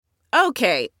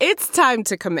Okay, it's time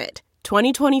to commit.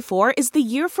 2024 is the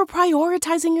year for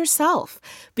prioritizing yourself.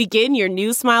 Begin your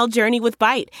new smile journey with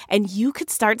Byte, and you could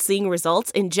start seeing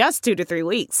results in just 2 to 3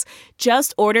 weeks.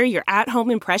 Just order your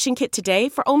at-home impression kit today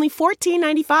for only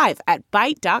 $14.95 at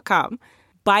Byte.com.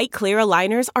 Byte Clear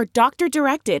aligners are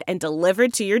doctor-directed and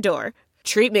delivered to your door.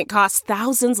 Treatment costs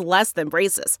thousands less than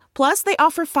braces. Plus, they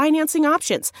offer financing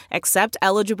options, accept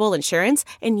eligible insurance,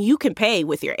 and you can pay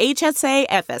with your HSA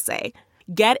FSA.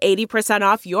 Get 80%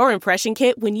 off your impression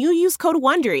kit when you use code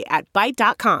WONDERY at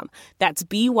Byte.com. That's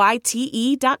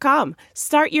BYTE.com.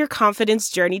 Start your confidence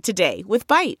journey today with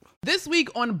Byte. This week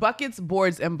on Buckets,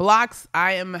 Boards, and Blocks,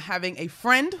 I am having a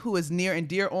friend who is near and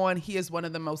dear on. He is one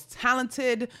of the most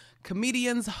talented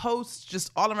comedians, hosts,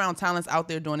 just all-around talents out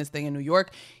there doing his thing in New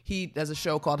York. He does a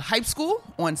show called Hype School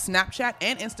on Snapchat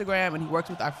and Instagram, and he works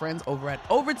with our friends over at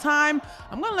Overtime.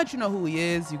 I'm going to let you know who he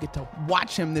is. You get to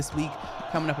watch him this week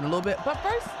coming up in a little bit. But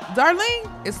first,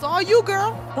 Darlene, it's all you,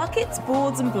 girl. Buckets,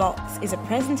 Boards, and Blocks is a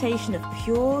presentation of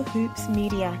Pure Hoops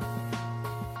Media.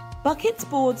 Buckets,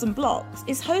 Boards, and Blocks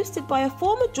is hosted by a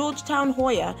former Georgetown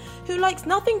Hoya who likes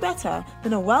nothing better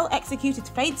than a well-executed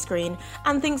fade screen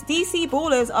and thinks DC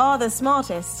ballers are the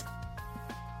smartest.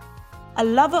 A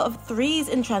lover of threes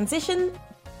in transition,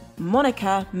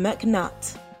 Monica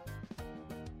McNutt.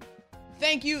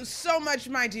 Thank you so much,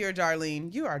 my dear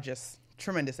Darlene. You are just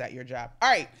tremendous at your job. All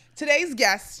right, today's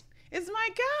guest is my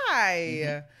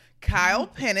guy, Kyle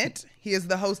Pennant. He is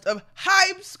the host of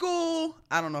Hype School.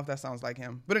 I don't know if that sounds like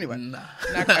him, but anyway, not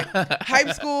quite. Hype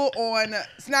School on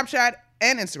Snapchat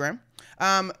and Instagram.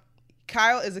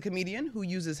 Kyle is a comedian who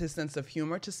uses his sense of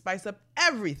humor to spice up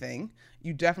everything.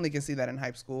 You definitely can see that in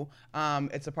Hype School.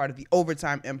 It's a part of the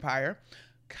Overtime empire.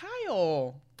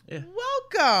 Kyle,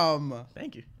 welcome.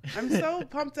 Thank you. I'm so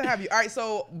pumped to have you. All right,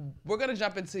 so we're going to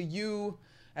jump into you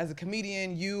as a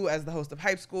comedian, you as the host of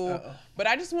Hype School. But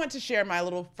I just want to share my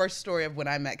little first story of when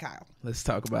I met Kyle. Let's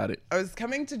talk about it. I was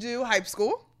coming to do Hype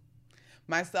School,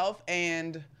 myself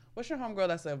and, what's your homegirl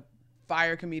that's a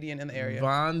fire comedian in the area?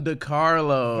 Vonda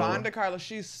Carlo. Vonda Carlo,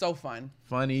 she's so fun.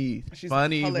 Funny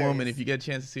hilarious. woman. If you get a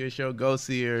chance to see her show, go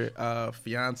see her.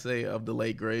 Fiance of the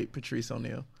late, great Patrice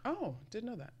O'Neal. Oh, didn't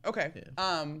know that. Okay.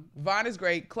 Yeah. Von is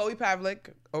great. Chloe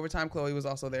Pavlik, Overtime Chloe, was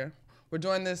also there. We're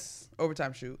doing this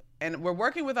Overtime shoot. And we're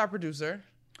working with our producer.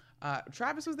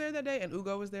 Travis was there that day and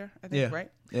Ugo was there, I think, right?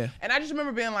 Yeah. And I just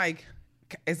remember being like,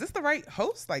 is this the right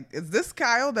host? Like, is this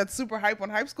Kyle that's super hype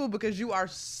on Hype School? Because you are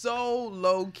so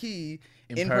low-key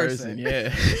in person.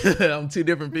 Yeah. I'm two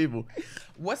different people.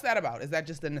 What's that about? Is that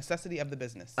just the necessity of the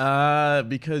business?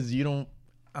 Because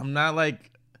I'm not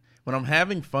like, when I'm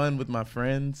having fun with my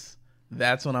friends,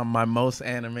 that's when I'm my most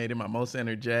animated, my most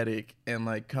energetic. And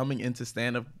like coming into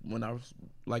stand-up, when I was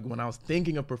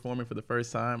thinking of performing for the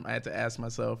first time, I had to ask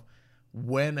myself,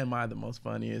 when am I the most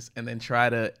funniest? And then try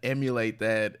to emulate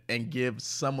that and give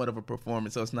somewhat of a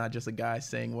performance, so it's not just a guy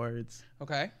saying words.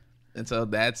 Okay. And so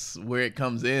that's where it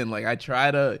comes in. Like, I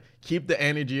try to keep the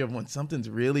energy of when something's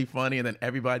really funny and then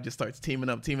everybody just starts teaming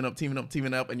up,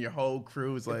 and your whole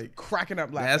crew is like cracking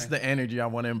up laughing. That's the energy I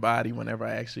want to embody whenever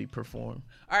I actually perform.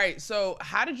 All right, so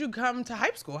how did you come to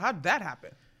Hype School? How did that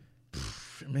happen?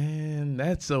 Man,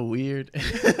 that's so weird.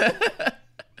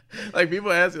 Like,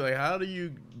 people ask me, like, how do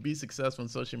you be successful in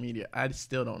social media? I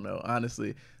still don't know,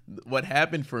 honestly. What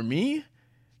happened for me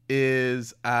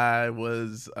is I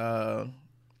was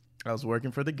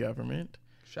working for the government.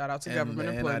 Shout out to government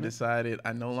employment. And I decided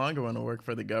I no longer want to work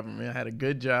for the government. I had a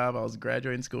good job. I was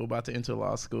graduating school, about to enter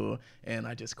law school, and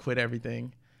I just quit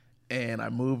everything. And I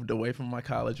moved away from my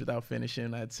college without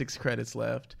finishing. I had 6 credits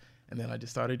left. And then I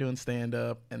just started doing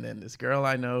stand-up. And then this girl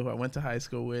I know who I went to high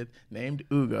school with named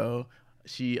Ugo,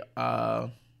 she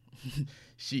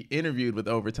interviewed with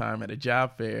Overtime at a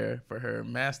job fair for her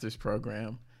master's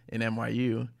program in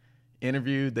NYU.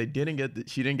 Interviewed,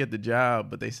 she didn't get the job,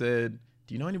 but they said,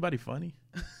 do you know anybody funny?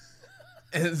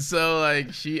 And so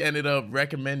like she ended up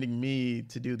recommending me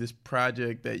to do this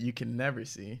project that you can never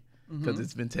see because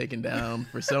it's been taken down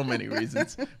for so many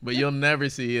reasons, but you'll never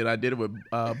see it. I did it with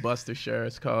Buster Scher.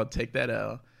 It's called Take That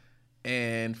L.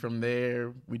 And from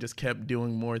there, we just kept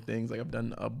doing more things. Like, I've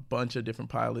done a bunch of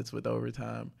different pilots with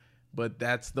Overtime, but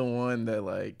that's the one that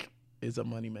like is a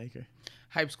moneymaker.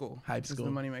 Hype School. Hype School.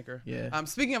 Is the moneymaker. Yeah.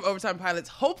 Speaking of Overtime pilots,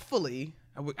 hopefully,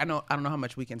 I don't know how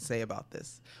much we can say about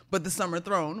this, but the Summer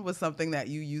Throne was something that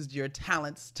you used your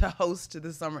talents to host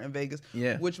this summer in Vegas,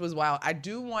 which was wild. I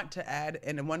do want to add,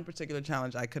 and in one particular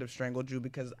challenge, I could have strangled you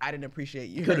because I didn't appreciate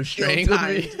your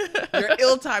your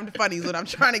ill-timed funnies when I'm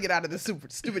trying to get out of this super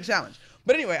stupid challenge.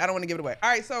 But anyway, I don't want to give it away. All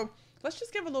right, so Let's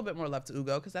just give a little bit more love to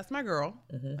Ugo because that's my girl,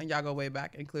 and y'all go way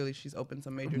back, and clearly she's opened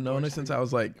some major. I've known her since I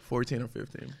was like 14 or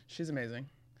 15. She's amazing.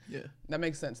 Yeah, that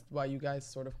makes sense. Why you guys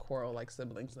sort of quarrel like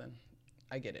siblings? Then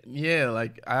I get it. Yeah,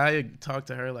 like I talk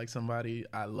to her like somebody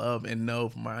I love and know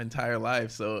for my entire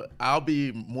life, so I'll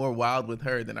be more wild with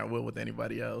her than I will with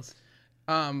anybody else.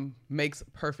 Makes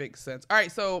perfect sense. All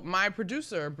right, so my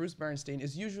producer, Bruce Bernstein,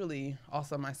 is usually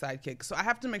also my sidekick. So I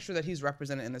have to make sure that he's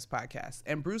represented in this podcast.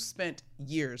 And Bruce spent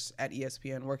years at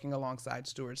ESPN working alongside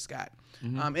Stuart Scott.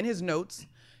 In his notes,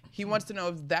 he wants to know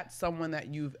if that's someone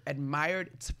that you've admired.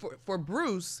 For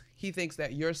Bruce, he thinks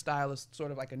that your style is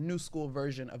sort of like a new school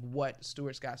version of what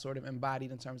Stuart Scott sort of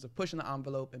embodied in terms of pushing the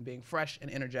envelope and being fresh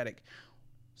and energetic.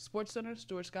 SportsCenter,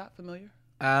 Stuart Scott, familiar?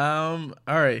 All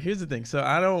right, here's the thing.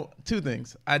 So two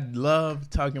things. I love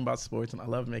talking about sports and I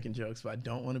love making jokes, but I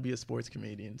don't want to be a sports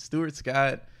comedian. Stuart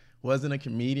Scott wasn't a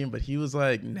comedian, but he was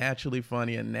like naturally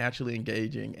funny and naturally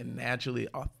engaging and naturally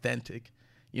authentic.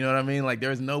 You know what I mean? Like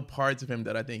there's no parts of him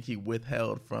that I think he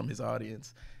withheld from his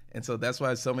audience. And so that's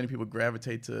why so many people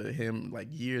gravitate to him like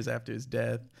years after his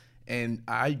death. And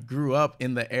I grew up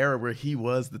in the era where he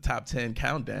was the top 10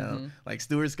 countdown. Like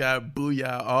Stuart Scott,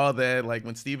 Booyah, all that. Like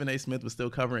when Stephen A. Smith was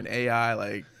still covering AI,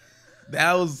 like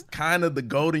that was kind of the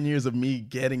golden years of me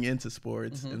getting into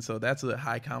sports. And so that's a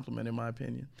high compliment in my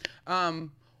opinion.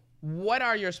 What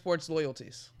are your sports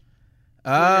loyalties?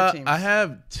 I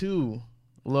have two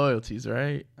loyalties,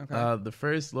 right? Okay. The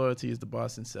first loyalty is the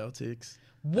Boston Celtics.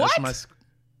 What? That's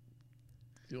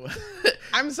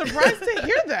I'm surprised to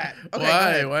hear that.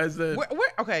 Okay, why? Why is that?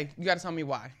 Okay, you got to tell me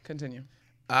why. Continue.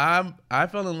 I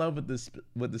fell in love with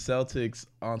the Celtics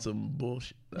on some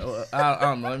bullshit. I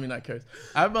don't know. Let me not curse.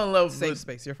 I fell in love. Safe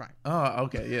space. You're fine. Oh,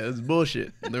 okay. Yeah, it's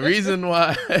bullshit. The reason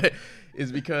why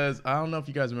is because I don't know if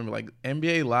you guys remember, like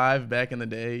NBA Live back in the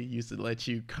day used to let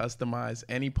you customize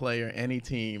any player, any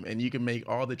team, and you could make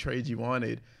all the trades you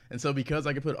wanted. And so because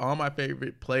I could put all my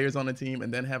favorite players on the team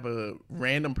and then have a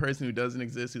random person who doesn't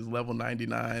exist who's level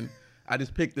 99, I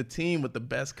just picked the team with the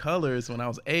best colors when I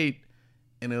was 8,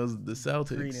 and it was the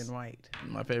Celtics. Green and white.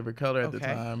 My favorite color at the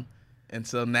time. And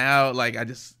so now, like, I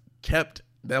just kept,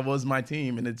 that was my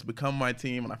team, and it's become my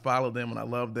team, and I follow them, and I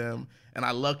love them, and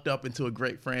I lucked up into a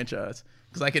great franchise.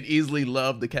 Because I could easily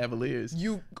love the Cavaliers.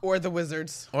 Or the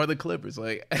Wizards. Or the Clippers.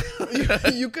 Like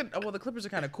you could. Well, the Clippers are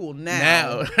kind of cool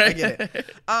now. I get it.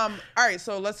 All right,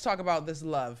 so let's talk about this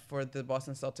love for the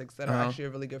Boston Celtics that are actually a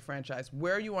really good franchise.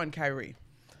 Where are you on Kyrie?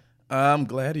 I'm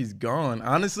glad he's gone.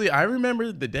 Honestly, I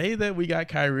remember the day that we got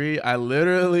Kyrie, I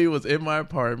literally was in my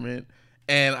apartment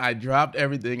and I dropped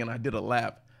everything and I did a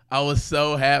lap. I was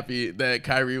so happy that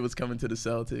Kyrie was coming to the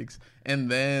Celtics.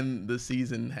 And then the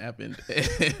season happened.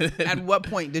 At what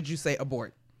point did you say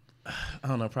abort? I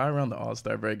don't know, probably around the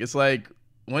All-Star break. It's like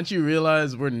once you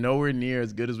realize we're nowhere near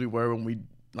as good as we were when we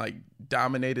like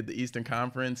dominated the Eastern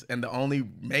Conference, and the only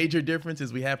major difference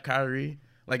is we have Kyrie.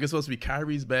 Like it's supposed to be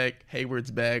Kyrie's back,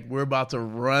 Hayward's back. We're about to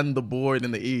run the board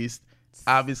in the East.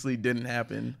 Obviously didn't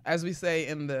happen. As we say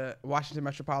in the Washington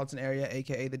metropolitan area,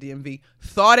 aka the DMV,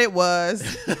 thought it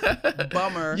was.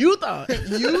 Bummer. You thought.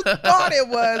 You thought it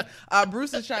was.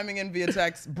 Bruce is chiming in via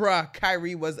text. Bruh,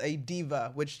 Kyrie was a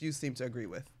diva, which you seem to agree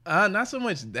with. Not so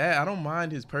much that. I don't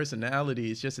mind his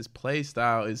personality. It's just his play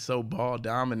style is so ball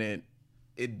dominant.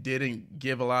 It didn't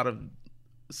give a lot of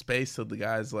space to the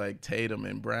guys like Tatum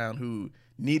and Brown who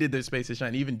needed their space to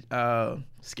shine. Even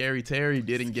Scary Terry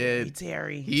didn't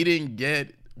he didn't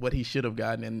get what he should have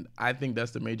gotten, and I think that's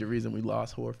the major reason we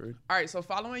lost Horford. All right, so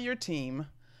following your team,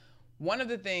 one of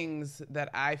the things that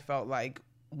I felt like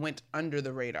went under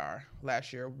the radar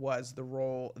last year was the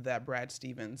role that Brad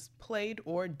Stevens played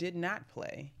or did not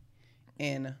play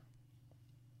in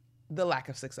the lack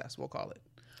of success, we'll call it.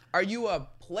 Are you a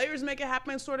players make it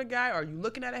happen sort of guy? Are you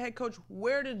looking at a head coach?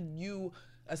 Where did you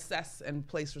assess and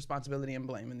place responsibility and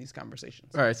blame in these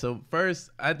conversations? All right, so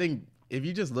first, I think if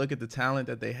you just look at the talent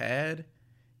that they had,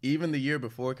 even the year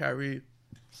before Kyrie,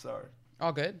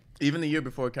 all good. Even the year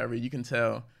before Kyrie, you can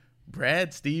tell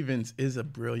Brad Stevens is a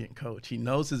brilliant coach. He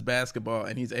knows his basketball,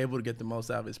 and he's able to get the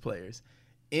most out of his players.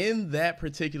 In that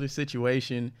particular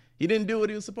situation, he didn't do what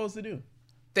he was supposed to do.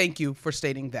 Thank you for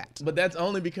stating that. But that's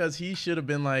only because he should have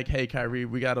been like, hey, Kyrie,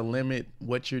 we got to limit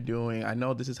what you're doing. I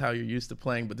know this is how you're used to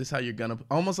playing, but this is how you're going to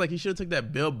 – almost like he should have took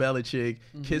that Bill Belichick,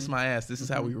 kiss my ass, this is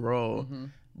how we roll.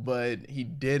 But he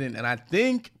didn't. And I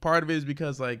think part of it is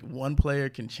because, like, one player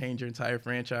can change your entire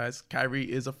franchise. Kyrie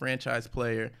is a franchise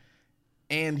player,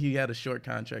 and he had a short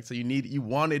contract. So you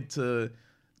wanted to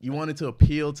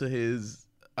appeal to his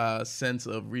sense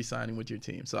of re-signing with your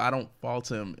team. So I don't fault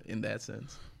him in that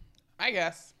sense. I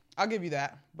guess. I'll give you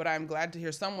that. But I'm glad to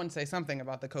hear someone say something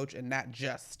about the coach and not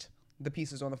just the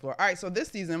pieces on the floor. All right, so this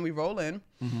season we roll in.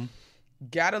 Mm-hmm.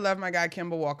 Gotta love my guy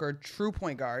Kemba Walker, true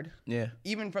point guard. Yeah.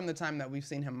 Even from the time that we've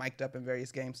seen him mic'd up in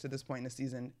various games to this point in the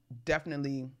season,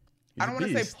 definitely, I don't a want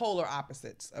to say beast. polar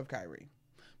opposites of Kyrie,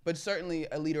 but certainly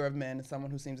a leader of men, someone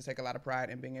who seems to take a lot of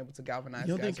pride in being able to galvanize. You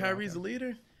don't guys think around Kyrie's him. a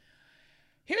leader?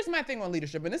 Here's my thing on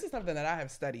leadership, and this is something that I have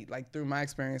studied, like through my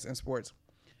experience in sports.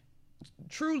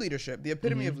 True leadership, the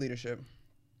epitome of leadership,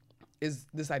 is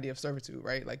this idea of servitude,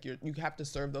 right? Like you have to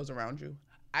serve those around you.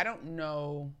 I don't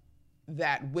know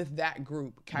that with that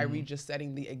group, Kyrie just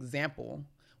setting the example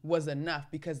was enough,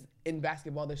 because in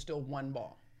basketball there's still one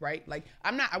ball, right? Like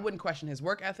I wouldn't question his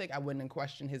work ethic, I wouldn't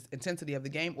question his intensity of the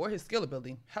game or his skill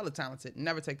ability. Hella talented,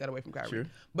 never take that away from Kyrie. Sure.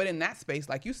 But in that space,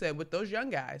 like you said, with those young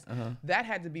guys, that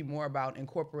had to be more about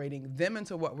incorporating them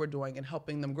into what we're doing and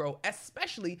helping them grow,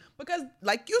 especially because,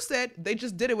 like you said, they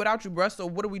just did it without you, bruh. So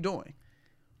what are we doing?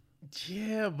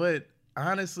 Yeah, but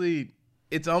honestly,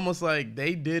 it's almost like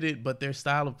they did it, but their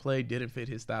style of play didn't fit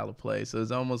his style of play. So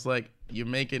it's almost like you're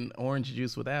making orange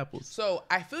juice with apples. So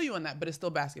I feel you on that, but it's still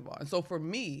basketball. And so for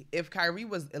me, if Kyrie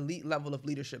was elite level of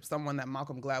leadership, someone that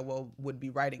Malcolm Gladwell would be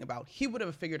writing about, he would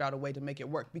have figured out a way to make it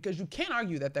work, because you can't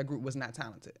argue that that group was not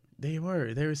talented. They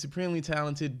were supremely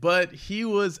talented, but he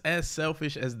was as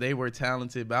selfish as they were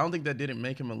talented. But I don't think that didn't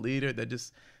make him a leader. That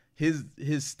just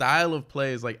his style of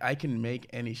play is like, I can make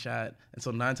any shot, and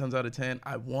so 9 times out of 10,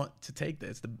 I want to take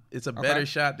that. It's a better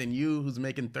shot than you, who's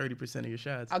making 30% of your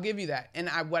shots. I'll give you that. And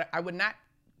I would not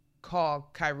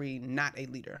call Kyrie not a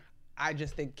leader. I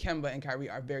just think Kemba and Kyrie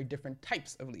are very different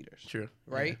types of leaders. True.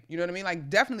 Right? Yeah. You know what I mean?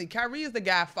 Like, definitely, Kyrie is the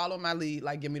guy, follow my lead,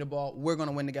 like, give me the ball, we're going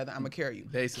to win together, I'm going to carry you.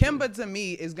 Basically. Kemba, to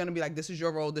me, is going to be like, this is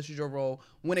your role, this is your role.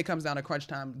 When it comes down to crunch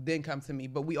time, then come to me,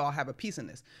 but we all have a piece in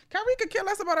this. Kyrie could care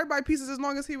less about everybody's pieces as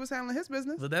long as he was handling his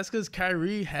business. But that's because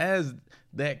Kyrie has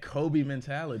that Kobe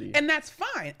mentality. And that's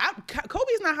fine.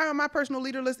 Kobe's not high on my personal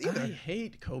leader list either. I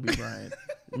hate Kobe Bryant.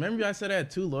 Remember I said I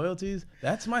had 2 loyalties?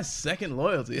 That's my second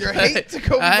loyalty. Your hate to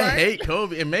Kobe Bryant? I hate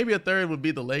Kobe. And maybe a third would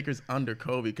be the Lakers under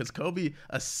Kobe, because Kobe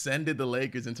ascended the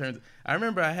Lakers in terms of, I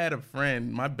remember I had a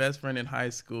friend, my best friend in high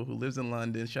school, who lives in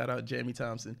London. Shout out Jamie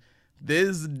Thompson.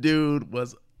 This dude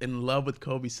was in love with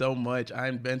Kobe so much, I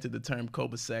invented the term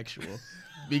Kobe-sexual.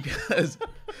 Because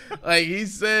like he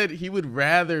said he would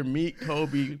rather meet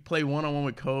Kobe, play one-on-one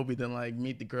with Kobe, than like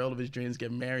meet the girl of his dreams,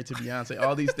 get married to Beyonce,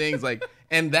 all these things. Like,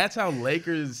 and that's how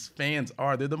Lakers fans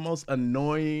are. They're the most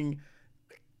annoying.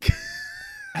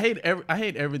 I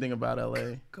hate everything about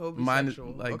LA.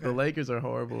 Kobe-sexual. Like, Okay. the Lakers are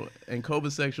horrible, and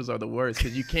Kobe-sexuals are the worst,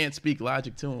 because you can't speak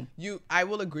logic to them. I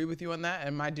will agree with you on that.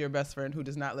 And my dear best friend, who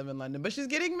does not live in London, but she's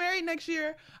getting married next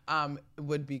year,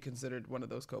 would be considered one of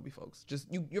those Kobe folks. Just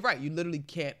you're right. You literally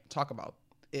can't talk about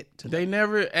it to They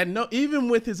never, and no, even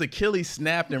with his Achilles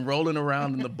snapped and rolling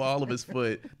around in the ball of his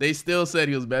foot, they still said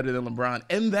he was better than LeBron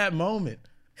in that moment.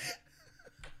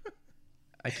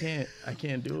 I can't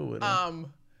do it with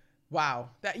him. Wow.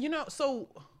 So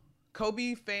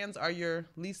Kobe fans are your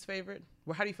least favorite?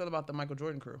 Well, how do you feel about the Michael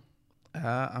Jordan crew?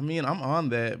 I mean, I'm on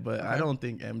that, but I don't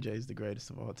think MJ is the greatest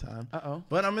of all time. Uh-oh.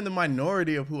 But I'm in the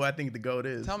minority of who I think the GOAT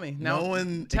is. Tell me. No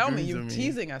one Tell me. agrees You're with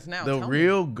teasing us now. The Tell me.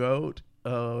 real GOAT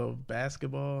of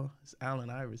basketball is Allen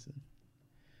Iverson,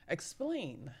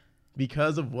 Explain.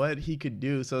 because of what he could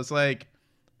do. So it's like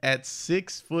at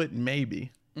 6 foot,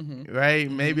 maybe, right?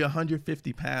 Maybe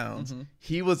 150 pounds.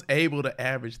 He was able to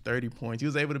average 30 points. He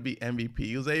was able to beat MVP.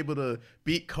 He was able to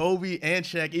beat Kobe and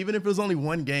Shaq, even if it was only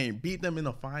one game, beat them in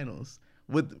the finals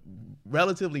with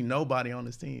relatively nobody on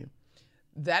his team.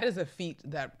 That is a feat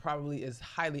that probably is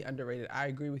highly underrated. I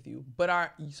agree with you.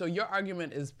 But so your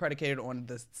argument is predicated on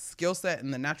the skill set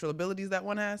and the natural abilities that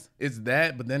one has? It's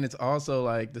that, but then it's also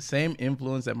like the same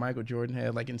influence that Michael Jordan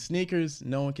had. Like in sneakers,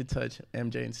 no one can touch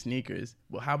MJ in sneakers.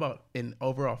 Well, how about in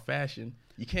overall fashion?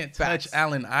 You can't touch Facts.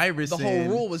 Allen Iverson. The whole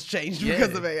rule was changed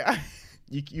because of AI.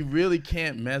 You really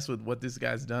can't mess with what this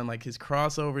guy's done. Like his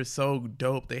crossover is so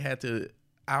dope, they had to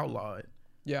outlaw it.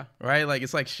 Yeah. Right? Like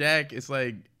it's like Shaq. It's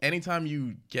like anytime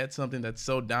you get something that's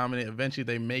so dominant, eventually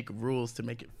they make rules to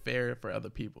make it fair for other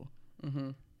people.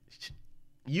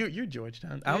 You're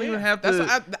Georgetown. I don't even have to.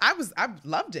 That's what I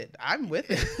loved it. I'm with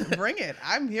it. Bring it.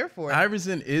 I'm here for it.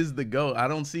 Iverson is the GOAT. I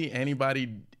don't see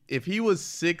anybody. If he was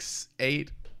 6'8"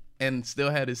 and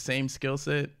still had his same skill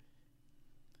set,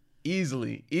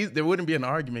 easily, there wouldn't be an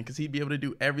argument, because he'd be able to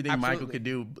do everything Michael could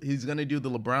do. He's going to do the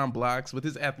LeBron blocks. With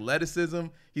his athleticism,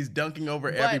 he's dunking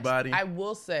over everybody. I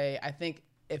will say, I think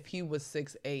if he was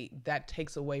 6'8", that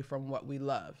takes away from what we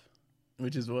love.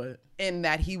 Which is what? In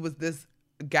that he was this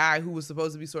guy who was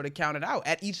supposed to be sort of counted out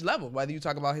at each level, whether you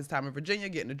talk about his time in Virginia,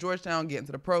 getting to Georgetown, getting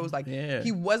to the pros. Like,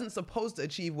 he wasn't supposed to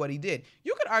achieve what he did.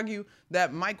 You could argue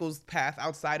that Michael's path,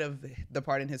 outside of the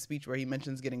part in his speech where he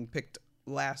mentions getting picked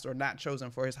last or not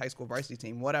chosen for his high school varsity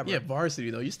team, whatever. Yeah,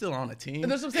 varsity, though. You're still on a team.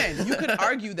 And that's what I'm saying. You could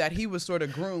argue that he was sort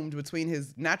of groomed between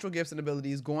his natural gifts and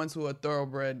abilities, going to a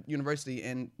thoroughbred university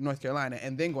in North Carolina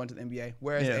and then going to the NBA.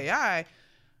 Whereas AI,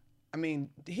 I mean,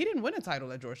 he didn't win a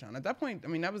title at Georgetown. At that point, I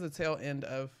mean, that was the tail end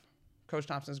of Coach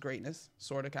Thompson's greatness,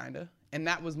 sort of, kind of. And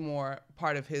that was more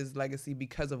part of his legacy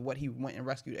because of what he went and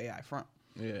rescued AI from.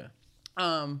 Yeah.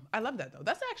 I love that, though.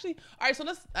 That's actually, all right, so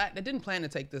I didn't plan to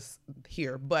take this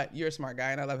here, but you're a smart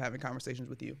guy, and I love having conversations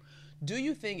with you. Do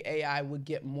you think AI would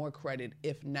get more credit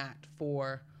if not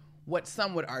for what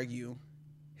some would argue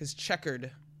his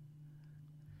checkered?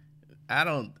 I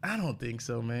don't think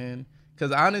so, man.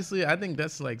 Because honestly, I think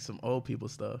that's like some old people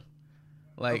stuff.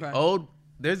 Like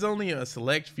there's only a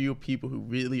select few people who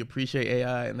really appreciate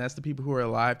AI, and that's the people who are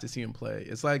alive to see him play.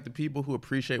 It's like the people who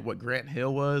appreciate what Grant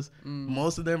Hill was.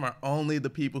 Most of them are only the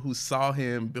people who saw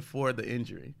him before the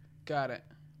injury. Got it.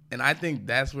 And I think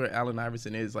that's where Allen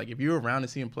Iverson is. Like, if you're around to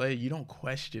see him play, you don't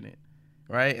question it,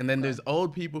 right? And then there's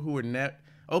old people who are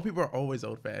old people are always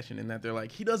old-fashioned in that they're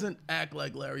like, he doesn't act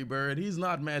like Larry Bird. He's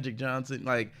not Magic Johnson.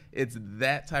 Like, it's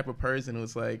that type of person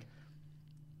who's like,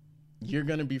 you're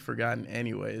going to be forgotten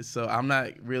anyways. So I'm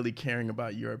not really caring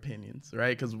about your opinions,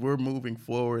 right? Because we're moving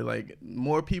forward. Like,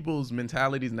 more people's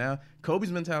mentalities now.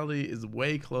 Kobe's mentality is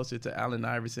way closer to Allen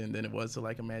Iverson than it was to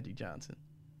like a Magic Johnson.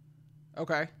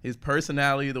 Okay. His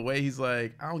personality, the way he's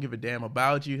like, I don't give a damn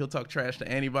about you. He'll talk trash to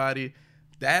anybody.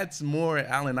 That's more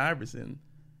Allen Iverson.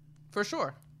 For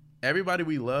sure. Everybody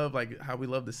we love, like how we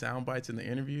love the sound bites in the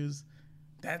interviews,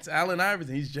 that's Allen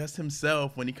Iverson. He's just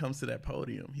himself when he comes to that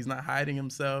podium. He's not hiding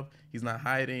himself. He's not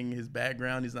hiding his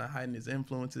background. He's not hiding his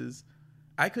influences.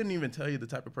 I couldn't even tell you the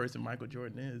type of person Michael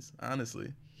Jordan is,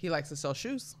 honestly. He likes to sell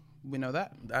shoes. We know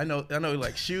that. I know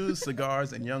like shoes,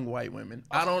 cigars, and young white women.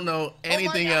 I don't know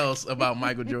anything else about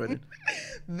Michael Jordan.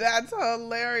 That's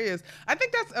hilarious. I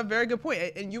think that's a very good point.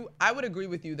 And I would agree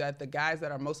with you that the guys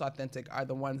that are most authentic are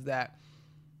the ones that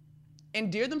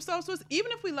endear themselves to us,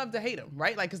 even if we love to hate them,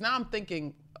 right? Like, because now I'm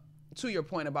thinking, to your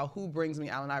point about who brings me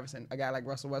Allen Iverson, a guy like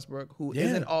Russell Westbrook, who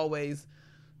isn't always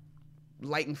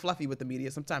light and fluffy with the media.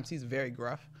 Sometimes he's very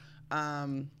gruff.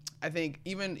 I think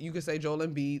even you could say Joel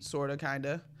Embiid, sort of, kind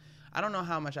of. I don't know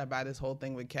how much I buy this whole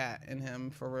thing with Cat and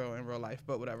him for real in real life,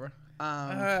 but whatever.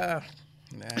 Nah.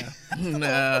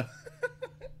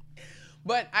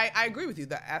 But I agree with you,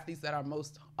 the athletes that are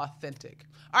most authentic.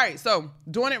 All right, so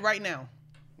doing it right now.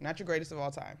 Not your greatest of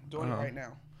all time. Doing it right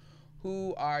now.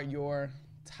 Who are your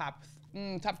top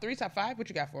 3, top 5? What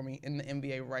you got for me in the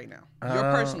NBA right now? Your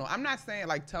personal. I'm not saying,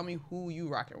 like, tell me who you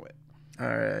rocking with.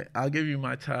 All right. I'll give you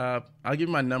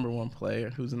my number one player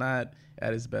who's not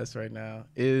at his best right now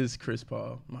is Chris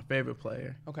Paul, my favorite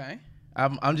player. Okay.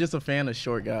 I'm just a fan of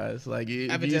short guys. Like,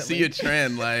 if you see a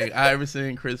trend, like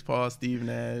Iverson, Chris Paul, Steve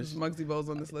Nash. Is Muggsy Bogues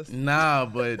on this list? Nah,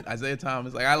 but Isaiah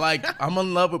Thomas. Like, I'm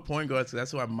in love with point guards. So that's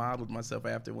who I modeled myself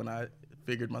after when I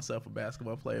figured myself a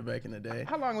basketball player back in the day.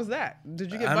 How long was that?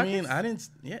 Did you get buckets? I didn't.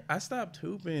 Yeah, I stopped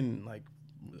hooping like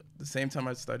the same time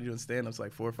I started doing stand-ups,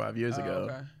 like 4 or 5 years ago.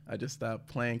 Okay. I just stopped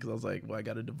playing because I was like, well, I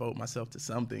got to devote myself to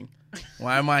something.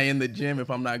 Why am I in the gym if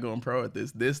I'm not going pro at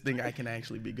this? This thing I can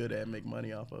actually be good at and make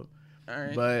money off of. All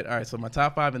right. But, all right, so my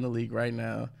top 5 in the league right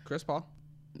now. Chris Paul?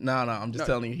 No, I'm just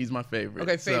telling you, he's my favorite.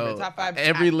 Okay, favorite. So top 5.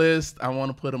 Every list, I want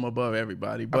to put him above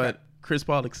everybody, but Chris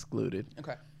Paul excluded.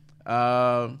 Okay.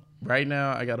 Right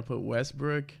now, I got to put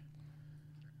Westbrook.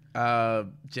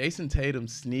 Jason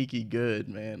Tatum's sneaky good,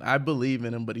 man. I believe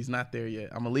in him, but he's not there yet.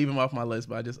 I'm going to leave him off my list,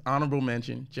 but I just honorable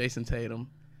mention Jason Tatum,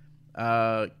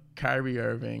 Kyrie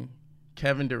Irving,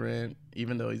 Kevin Durant,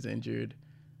 even though he's injured,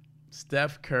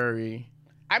 Steph Curry.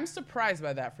 I'm surprised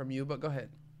by that from you, but go ahead.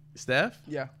 Steph?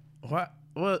 Yeah.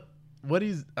 What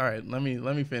he's all right, let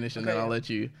me finish and then I'll let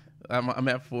you. I'm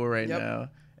at 4 right now.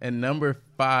 And number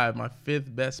 5, my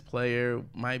 5th best player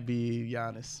might be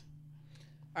Giannis.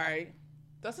 All right.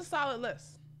 That's a solid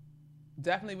list.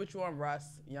 Definitely with you on Russ,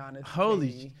 Giannis.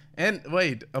 Holy. And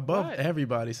wait, above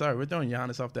everybody. Sorry, we're throwing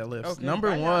Giannis off that list. Okay, number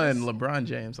 1, Giannis. LeBron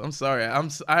James. I'm sorry.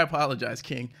 I apologize,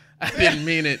 King. I didn't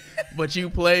mean it. But you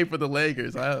played for the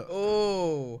Lakers.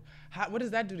 What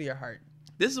does that do to your heart?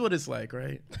 This is what it's like,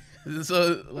 right?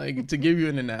 So, like, to give you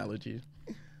an analogy,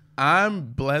 I'm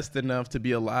blessed enough to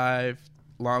be alive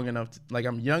long enough.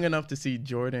 I'm young enough to see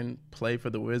Jordan play for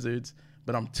the Wizards,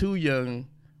 but I'm too young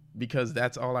because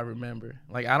that's all I remember.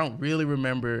 Like, I don't really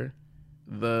remember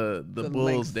the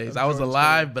Bulls days. I was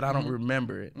alive, but I don't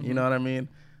remember it. You know what I mean?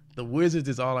 The Wizards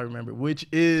is all I remember, which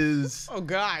is Oh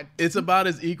God. it's about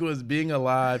as equal as being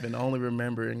alive and only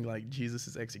remembering like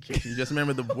Jesus' execution. You just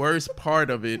remember the worst part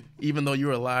of it, even though you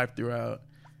were alive throughout.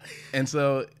 And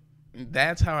so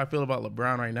that's how I feel about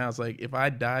LeBron right now. It's like if I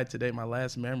died today, my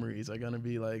last memories are gonna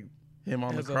be like him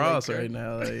on As the a cross Laker. right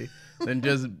now. Like, and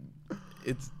just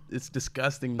it's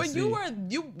disgusting to But see.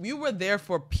 you were there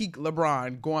for peak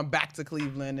LeBron going back to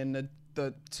Cleveland and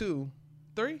the 2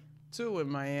 in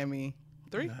Miami.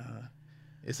 3?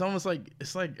 It's almost like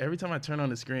every time I turn on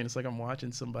the screen, it's like I'm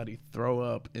watching somebody throw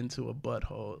up into a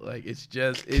butthole. Like it's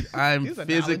just I'm These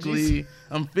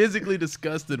physically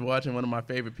disgusted watching one of my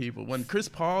favorite people. When Chris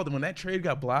Paul, when that trade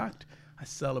got blocked, I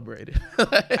celebrated.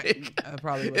 Like, I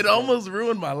probably was it too. almost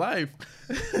ruined my life.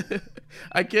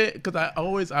 I can't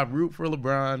because I root for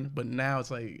LeBron, but now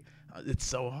it's like it's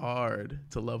so hard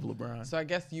to love LeBron. So I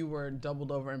guess you were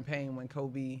doubled over in pain when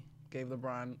Kobe gave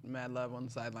LeBron mad love on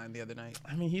the sideline the other night.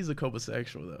 I mean, he's a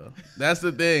Kobe-sexual, though. That's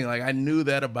the thing. Like, I knew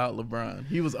that about LeBron.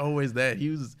 He was always that. He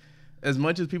was, as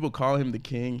much as people call him the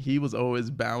king, he was always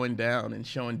bowing down and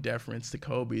showing deference to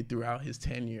Kobe throughout his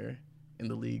tenure in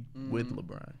the league with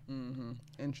LeBron. Mm-hmm.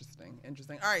 Interesting.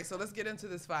 All right, so let's get into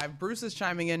this 5. Bruce is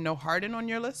chiming in. No Harden on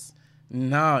your list?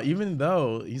 No, even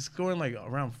though he's scoring like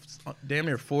around damn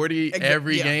near 40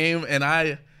 every yeah. game,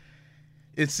 and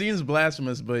it seems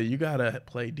blasphemous, but you gotta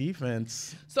play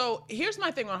defense. So here's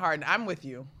my thing on Harden. I'm with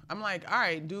you. I'm like, all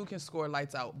right, dude can score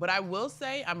lights out. But I will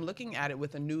say I'm looking at it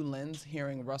with a new lens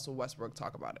hearing Russell Westbrook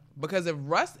talk about it. Because if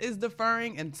Russ is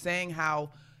deferring and saying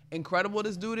how incredible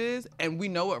this dude is, and we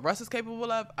know what Russ is capable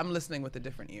of, I'm listening with a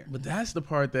different ear. But that's the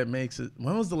part that makes it.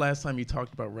 When was the last time you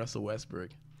talked about Russell Westbrook?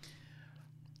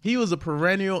 He was a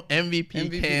perennial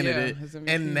MVP candidate, his MVP.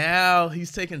 and now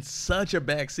he's taking such a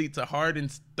backseat to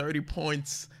Harden's 30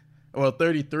 points, well,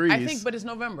 33s. I think, but it's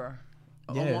November,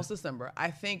 Yeah. almost December.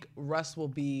 I think Russ will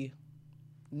be.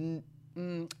 He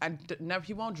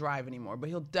won't drive anymore, but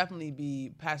he'll definitely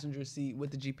be passenger seat with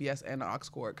the GPS and the aux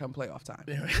cord come playoff time.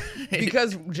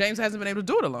 Because James hasn't been able to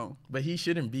do it alone. But he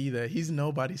shouldn't be that. He's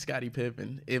nobody's Scottie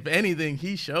Pippen. If anything,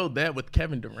 he showed that with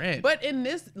Kevin Durant. But in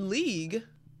this league,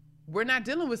 we're not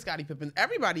dealing with Scottie Pippen.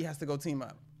 Everybody has to go team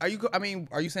up. Are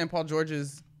you saying Paul George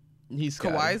is he's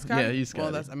Scottie. Kawhi's Scottie? Yeah, he's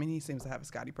Scottie. Well, he seems to have a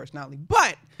Scottie personality.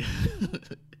 But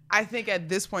I think at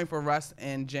this point for Russ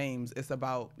and James, it's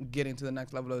about getting to the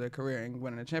next level of their career and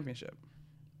winning a championship.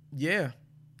 Yeah,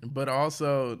 but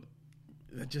also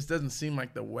it just doesn't seem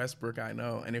like the Westbrook I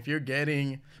know. And if you're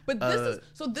getting, But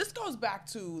this goes back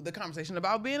to the conversation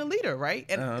about being a leader, right?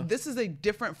 And this is a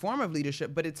different form of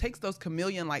leadership, but it takes those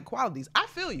chameleon-like qualities. I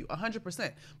feel you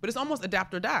 100%, but it's almost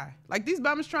adapt or die. Like these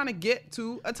Bama's trying to get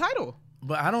to a title.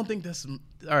 But I don't think that's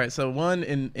all right. So one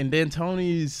in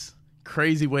D'Antoni's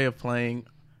crazy way of playing,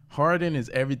 Harden is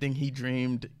everything he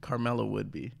dreamed Carmelo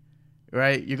would be,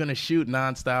 right? You're gonna shoot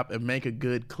nonstop and make a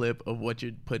good clip of what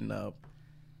you're putting up.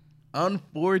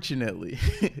 Unfortunately,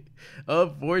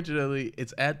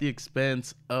 it's at the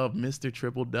expense of Mr.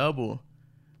 Triple Double.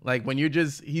 Like when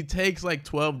he takes like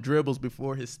 12 dribbles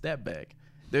before his step back.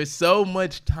 There's so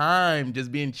much time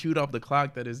just being chewed off the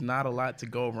clock that is not a lot to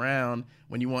go around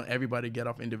when you want everybody to get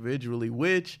off individually,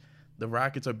 which the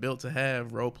Rockets are built to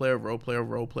have role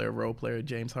player,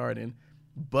 James Harden.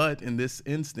 But in this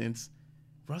instance,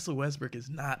 Russell Westbrook is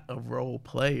not a role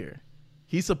player.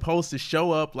 He's supposed to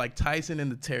show up like Tyson in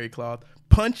the terry cloth,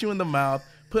 punch you in the mouth,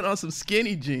 put on some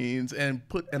skinny jeans and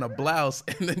put in a blouse,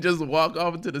 and then just walk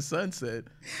off into the sunset.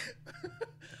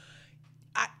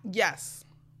 Yes,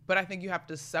 but I think you have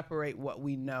to separate what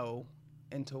we know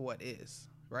into what is,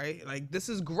 right? Like this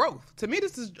is growth. To me,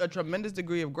 this is a tremendous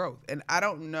degree of growth. And I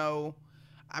don't know,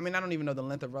 I don't even know the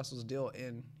length of Russell's deal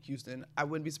in Houston. I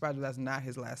wouldn't be surprised if that's not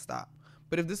his last stop.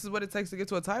 But if this is what it takes to get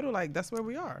to a title, like that's where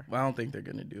we are. Well, I don't think they're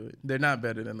going to do it. They're not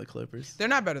better than the Clippers. They're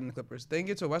not better than the Clippers. They can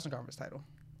get to a Western Conference title.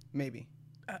 Maybe.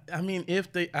 I mean, I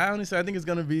think it's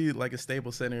going to be like a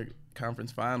Staples Center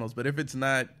Conference Finals. But if it's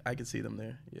not, I could see them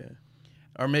there. Yeah.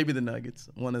 Or maybe the Nuggets,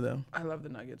 one of them. I love the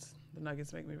Nuggets. The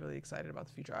Nuggets make me really excited about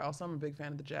the future. I'm a big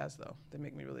fan of the Jazz, though. They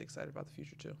make me really excited about the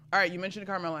future, too. All right, you mentioned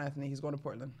Carmelo Anthony. He's going to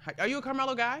Portland. Are you a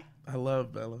Carmelo guy? I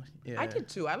love Bello. Yeah. I did,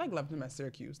 too. I loved him at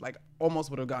Syracuse. Like, almost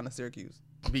would have gone to Syracuse.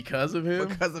 Because of him?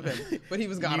 Because of him. But he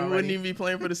was gone you already. wouldn't even be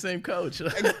playing for the same coach.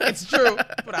 It's true.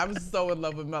 But I was so in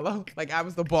love with Melo. Like, I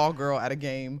was the ball girl at a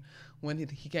game when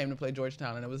he came to play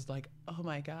Georgetown, and it was like, oh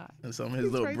my God. And some of his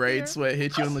He's little right braid there. sweat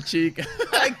hit you in the cheek.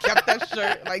 I kept that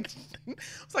shirt. Like,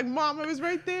 it's like, Mom, it was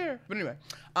right there. But anyway,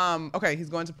 okay, he's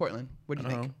going to Portland. What do you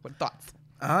think? What thoughts?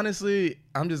 Honestly,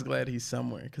 I'm just glad he's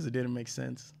somewhere because it didn't make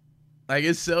sense. Like,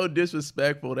 it's so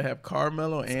disrespectful to have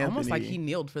Carmelo Anthony. Almost like he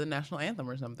kneeled for the national anthem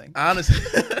or something. Honestly.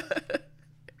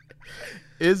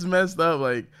 it's messed up.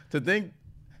 Like, to think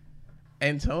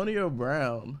Antonio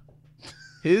Brown,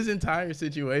 his entire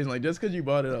situation, like, just because you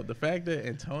brought it up, the fact that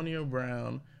Antonio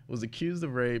Brown was accused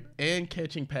of rape and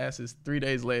catching passes 3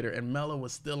 days later, and Melo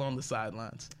was still on the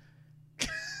sidelines.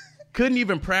 Couldn't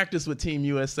even practice with Team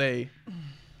USA.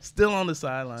 Still on the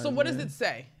sidelines. So what does it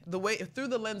say? The way through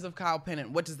the lens of Kyle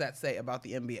Pennant, what does that say about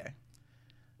the NBA?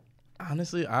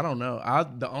 Honestly, I don't know.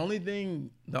 The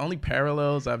only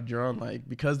parallels I've drawn, like,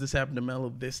 because this happened to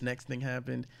Melo, this next thing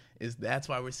happened, is that's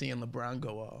why we're seeing LeBron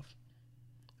go off.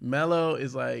 Melo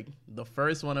is like the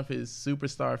first one of his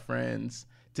superstar friends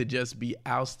to just be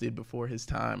ousted before his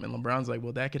time. And LeBron's like,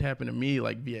 well, that could happen to me,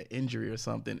 like, via injury or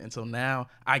something. And so now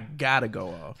I gotta go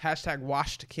off. Hashtag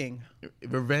washed king.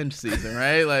 Revenge season,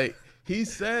 right? Like, he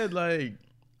said, like,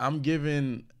 I'm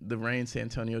giving the reins to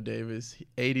Antonio Davis.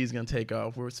 AD is gonna take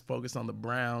off. We're focused on the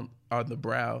brow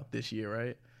this year,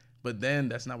 right? But then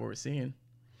that's not what we're seeing.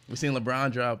 We're seeing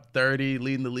LeBron drop 30,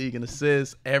 leading the league in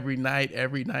assists every night.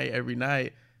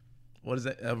 What is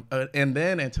that? And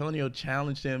then Antonio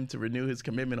challenged him to renew his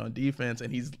commitment on defense,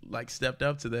 and he's, like, stepped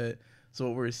up to that. So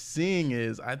what we're seeing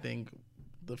is, I think,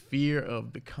 the fear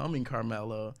of becoming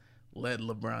Carmelo led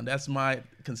LeBron. That's my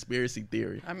conspiracy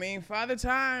theory. I mean, father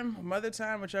time, mother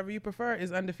time, whichever you prefer,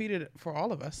 is undefeated for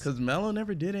all of us. Because Melo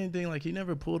never did anything. Like, he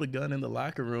never pulled a gun in the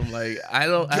locker room. Like, I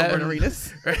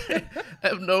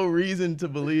have no reason to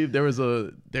believe there's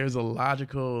a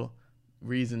logical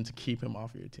reason to keep him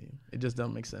off your team. It just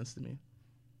doesn't make sense to me.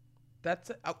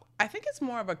 I think it's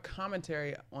more of a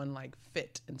commentary on, like,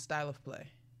 fit and style of play.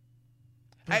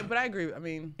 But I agree. I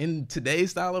mean, in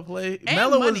today's style of play, and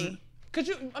Melo money.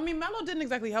 Melo didn't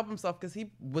exactly help himself because he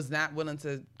was not willing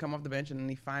to come off the bench, and then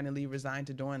he finally resigned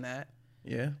to doing that.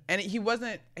 Yeah. And he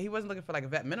wasn't looking for, like, a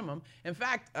vet minimum. In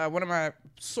fact, one of my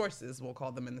sources, we'll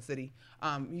call them in the city,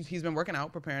 he's been working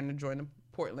out, preparing to join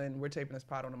Portland. We're taping this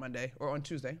pod on a Monday or on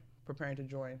Tuesday, preparing to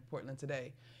join Portland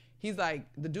today. He's like,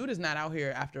 the dude is not out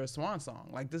here after a swan song.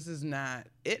 Like, this is not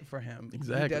it for him.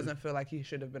 Exactly. He doesn't feel like he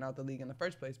should have been out the league in the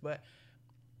first place. But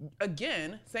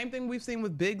again, same thing we've seen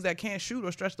with bigs that can't shoot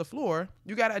or stretch the floor.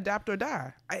 You got to adapt or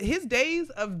die. His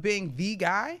days of being the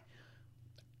guy,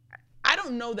 I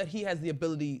don't know that he has the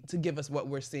ability to give us what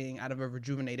we're seeing out of a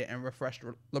rejuvenated and refreshed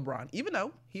LeBron, even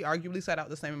though he arguably sat out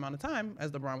the same amount of time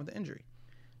as LeBron with the injury.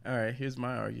 All right, here's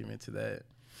my argument to that.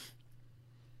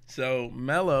 So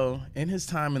Melo, in his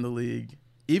time in the league,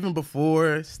 even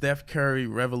before Steph Curry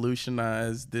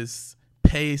revolutionized this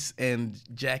pace and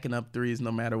jacking up threes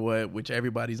no matter what, which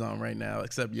everybody's on right now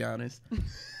except Giannis,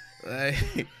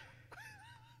 like,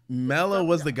 Melo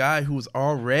was the guy who was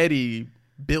already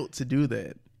built to do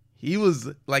that. He was,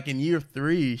 like, in year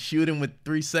 3 shooting with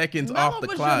 3 seconds off the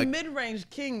clock. Melo was your mid-range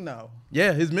king, though.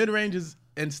 Yeah, his mid-range is.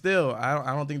 And still,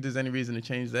 I don't think there's any reason to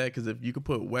change that, because if you could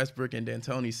put Westbrook in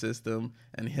D'Antoni's system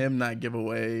and him not give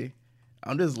away,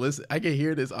 I'm just listening. I can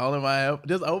hear this all in my –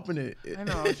 just open it. I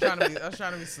know. I was trying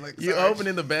to be slick. You're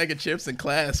opening the bag of chips in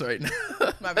class right now.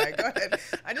 My bad. Go ahead.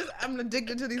 I'm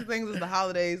addicted to these things. It's the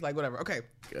holidays. Like, whatever. Okay.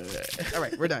 All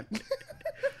right. We're done.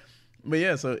 But,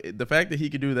 yeah, so the fact that he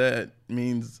could do that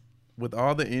means with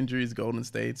all the injuries Golden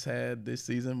State's had this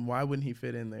season, why wouldn't he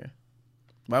fit in there?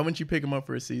 Why wouldn't you pick him up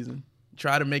for a season?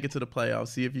 Try to make it to the playoffs.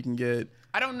 See if you can get.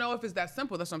 I don't know if it's that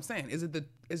simple. That's what I'm saying. Is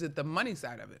it the money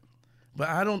side of it? But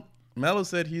I don't. Melo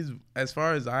said he's, as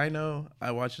far as I know,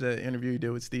 I watched that interview he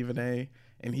did with Stephen A.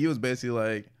 and he was basically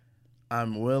like,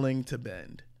 "I'm willing to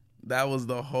bend." That was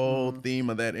the whole theme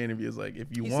of that interview. Is like,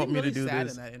 if you want me to do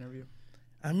this. In that interview.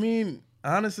 I mean,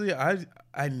 honestly,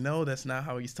 I know that's not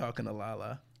how he's talking to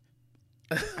Lala.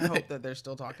 I hope that they're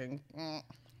still talking.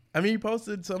 I mean, he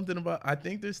posted something about. I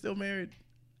think they're still married.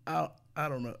 I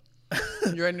don't know.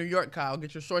 You're in New York, Kyle.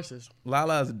 Get your sources.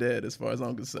 Lala's dead, as far as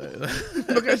I'm concerned.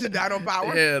 Because she died on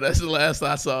Power? Yeah, that's the last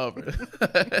I saw of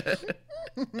her.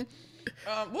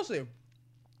 We'll see.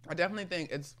 I definitely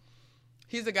think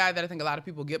he's a guy that I think a lot of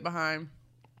people get behind.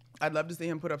 I'd love to see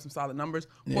him put up some solid numbers.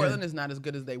 Yeah. Portland is not as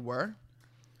good as they were.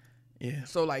 Yeah.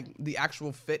 So, like, the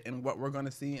actual fit and what we're going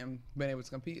to see and being able to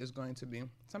compete is going to be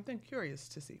something curious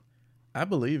to see. I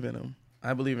believe in him.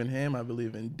 I believe in him. I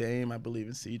believe in Dame. I believe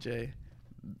in CJ.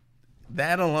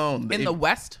 That alone. In the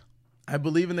West? I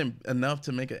believe in them enough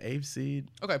to make an 8th seed.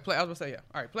 Okay, I was going to say, yeah.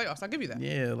 All right, playoffs. I'll give you that.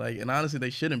 Yeah, like, and honestly, they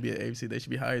shouldn't be an 8th seed. They should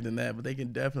be higher than that, but they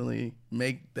can definitely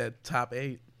make that top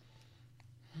 8.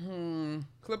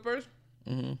 Clippers?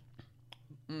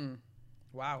 Mm-hmm.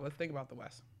 Wow, let's think about the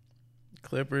West.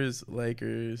 Clippers,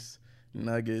 Lakers,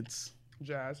 Nuggets,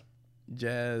 Jazz,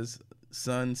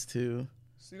 Suns too.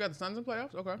 So you got the Suns in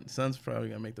playoffs? Okay. Suns probably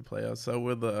gonna make the playoffs. So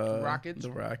we're the Rockets.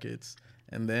 The Rockets.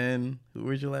 And then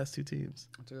where's your last 2 teams?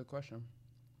 That's a good question.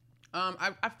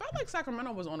 I felt like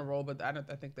Sacramento was on a roll, but I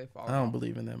think they fall. I don't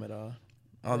believe in them at all.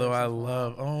 Although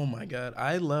oh my God,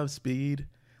 I love speed.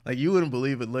 Like, you wouldn't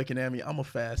believe it looking at me. I'm a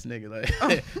fast nigga.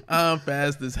 Like, I'm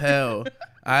fast as hell.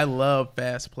 I love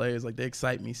fast players. Like, they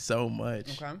excite me so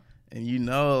much. Okay. And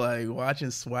like, watching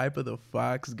Swiper the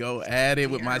Fox go at it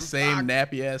with my same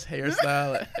nappy-ass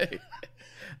hairstyle. Like,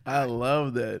 I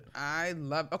love that.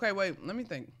 Okay, wait. Let me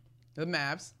think. The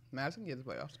Mavs. Mavs can get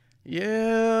the playoffs.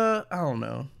 Yeah, I don't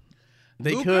know.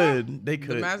 They Luka?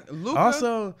 could. Luka,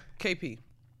 Also, KP.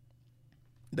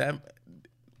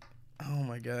 Oh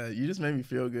my God, you just made me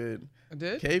feel good. I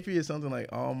did? KP is something like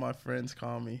all my friends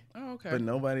call me. Oh, okay. But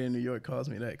nobody in New York calls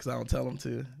me that because I don't tell them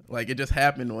to. Like, it just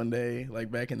happened one day, like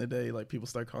back in the day, like people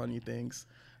start calling you things.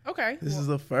 Okay. This is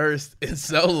the first in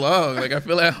so long. Like, I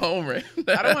feel at home right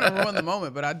now. I don't want to ruin the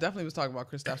moment, but I definitely was talking about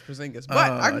Kristaps Porzingis. But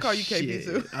I can call you KP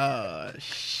too. Oh,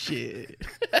 shit.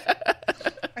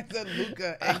 I said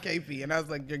Luka and KP, and I was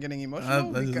like, you're getting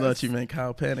emotional. I just thought you meant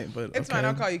Kyle Panic, but it's fine.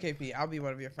 I'll call you KP. I'll be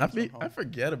one of your friends. I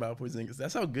forget about Porzingis.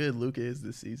 That's how good Luka is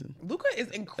this season. Luka is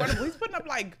incredible. He's putting up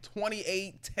like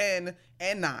 28, 10,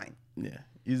 and 9. Yeah,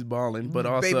 he's balling, but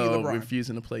also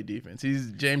refusing to play defense.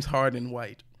 He's James Harden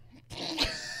white.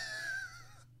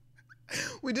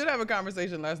 We did have a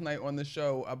conversation last night on the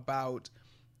show about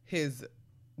his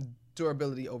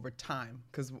durability over time,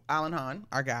 because Alan Hahn,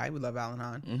 our guy, we love Alan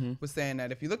Hahn, was saying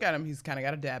that if you look at him, he's kind of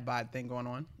got a dad bod thing going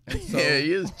on. And so yeah,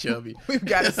 he is chubby. We've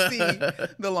got to see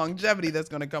the longevity that's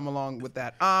going to come along with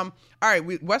that. All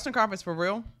right, Western Conference for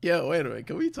real? Yeah, wait a minute.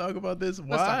 Can we talk about this?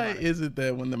 Why is it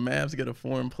that when the Mavs get a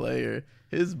foreign player,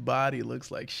 his body looks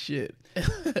like shit?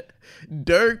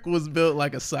 Dirk was built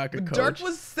like a soccer coach. Dirk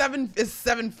was 7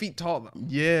 feet tall though.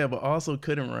 Yeah, but also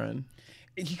couldn't run.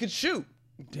 He could shoot.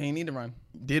 Didn't need to run.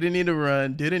 Didn't need to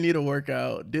run. Didn't need to work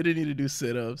out. Didn't need to do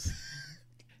sit-ups.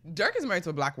 Dirk is married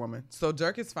to a black woman, so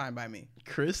Dirk is fine by me.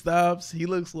 Kristaps, he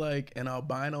looks like an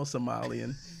albino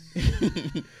Somalian. He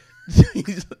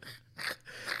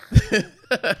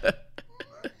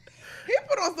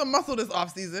put on some muscle this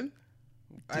offseason,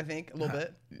 I think, a little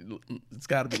bit. It's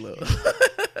got to be little.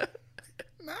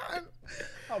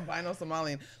 Albino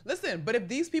Somalian. Listen, but if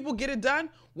these people get it done,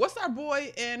 what's our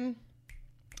boy in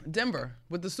Denver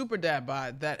with the super dad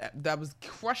bod that was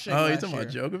crushing? Oh, you talking about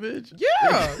Djokovic?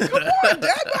 Yeah, come on,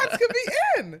 dad bods could be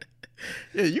in.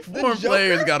 Yeah, you foreign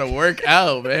players got to work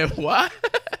out, man. Why?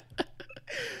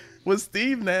 Was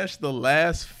Steve Nash the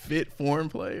last fit foreign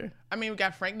player? I mean, we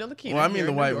got Frank Ntilikina. Well, I mean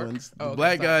the white York. ones. The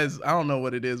black guys, I don't know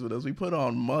what it is with us. We put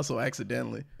on muscle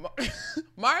accidentally.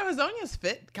 Mario Hezonja's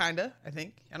fit, kinda. I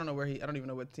think. I don't even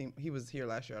know what team he was here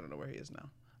last year. I don't know where he is now.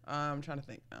 I'm trying to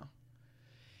think now.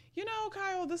 You know,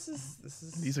 Kyle, this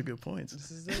is. These are good points.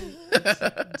 This is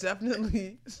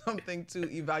definitely something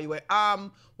to evaluate.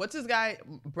 What's his guy?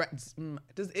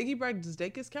 Does Iggy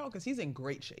Bragdakis count? Because he's in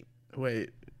great shape. Wait,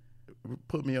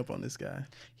 put me up on this guy.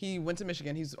 He went to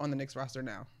Michigan. He's on the Knicks roster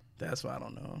now. That's why I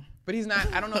don't know. But he's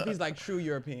not. I don't know if he's like true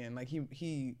European. Like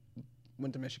he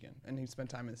went to Michigan and he spent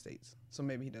time in the States, so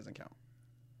maybe he doesn't count.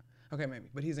 Okay, maybe.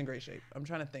 But he's in great shape. I'm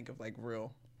trying to think of like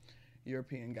real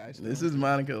European guys. This is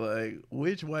Monica. Like,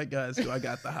 which white guys do I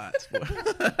got the hots for?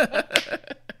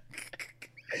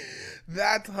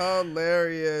 That's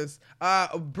hilarious.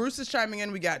 Bruce is chiming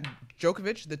in. We got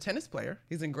Djokovic, the tennis player.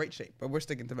 He's in great shape, but we're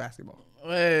sticking to basketball.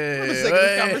 Wait, For the sake of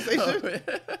this conversation.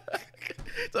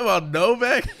 Talking about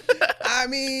Novak? I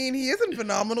mean, he is in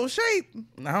phenomenal shape.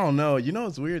 I don't know. You know,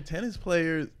 it's weird. Tennis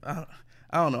players, I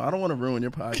don't know. I don't want to ruin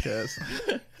your podcast.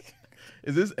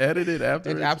 Is this edited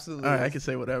after? It absolutely All right, is. I can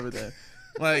say whatever then.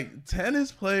 Like,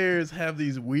 tennis players have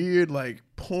these weird, like,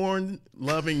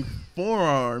 porn-loving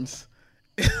forearms.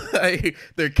 Like,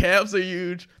 their calves are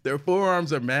huge, their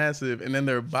forearms are massive, and then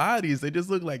their bodies, they just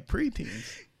look like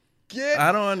preteens.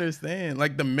 I don't understand.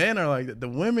 Like, the men are like that. The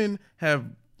women have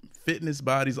fitness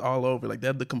bodies all over. Like, they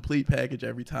have the complete package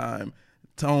every time.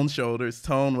 Toned shoulders,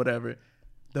 toned whatever.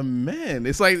 The men,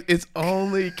 it's like it's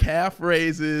only calf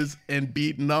raises and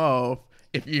beaten off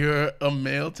if you're a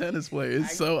male tennis player.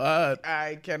 It's so odd.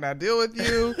 I cannot deal with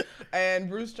you. And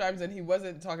Bruce chimes in. He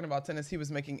wasn't talking about tennis. He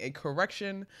was making a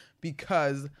correction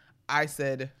because I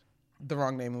said the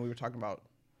wrong name when we were talking about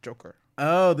Joker.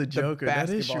 Oh, the Joker. That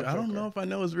is true. Joker. I don't know if I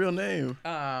know his real name.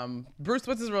 Bruce,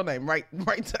 what's his real name? Write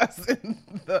to us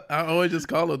in the... I always just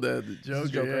call him that, the Joker.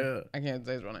 Joker. Yeah. I can't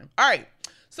say his real name. All right.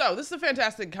 So this is a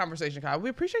fantastic conversation, Kyle. We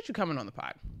appreciate you coming on the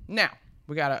pod. Now,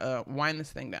 we got to wind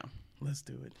this thing down. Let's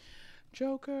do it.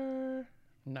 Joker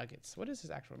Nuggets. What is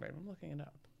his actual name? I'm looking it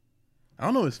up. I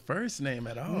don't know his first name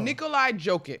at all. Nikolai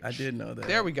Jokic. I did know that.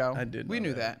 There we go. I did know We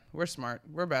knew that. We're smart.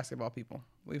 We're basketball people.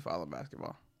 We follow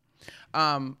basketball.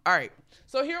 All right.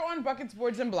 So here on Buckets,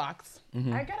 Boards, and Blocks,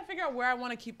 Mm-hmm. I gotta figure out where I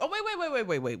want to keep. Oh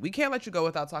wait. We can't let you go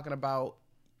without talking about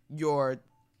your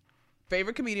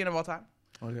favorite comedian of all time.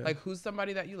 Okay. Like, who's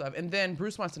somebody that you love, and then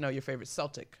Bruce wants to know your favorite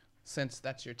Celtic, since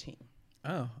that's your team.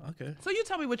 Oh, okay. So you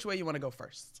tell me which way you want to go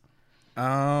first.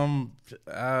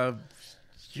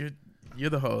 You're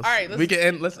the host. All right,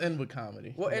 let's end with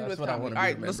comedy. We'll end That's with what I comedy. wanna All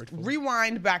be right, let's remembered for.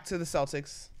 rewind back to the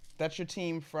Celtics. That's your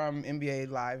team from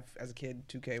NBA Live as a kid,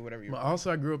 2K, whatever you But want.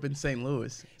 also, I grew up in St.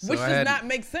 Louis, so Which I does had- not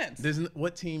make sense.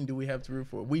 What team do we have to root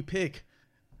for? We pick.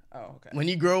 Oh, okay. When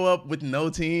you grow up with no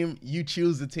team, you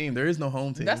choose the team. There is no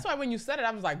home team. That's why when you said it,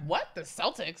 I was like, "What? The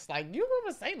Celtics? Like, you grew up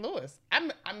in St. Louis?"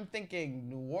 I'm thinking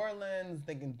New Orleans,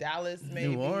 thinking Dallas,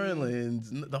 maybe. New Orleans,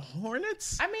 the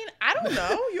Hornets. I mean, I don't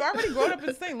know. You already grown up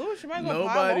in St. Louis. You might as well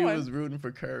pile Nobody on. was rooting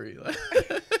for Curry.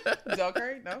 Del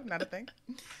Curry? No, not a thing.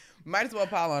 Might as well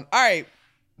pile on. All right,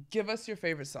 give us your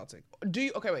favorite Celtic.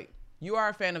 Okay, wait. You are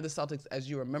a fan of the Celtics as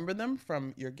you remember them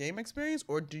from your game experience,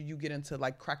 or do you get into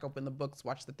like crack open the books,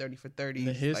 watch the 30 for 30?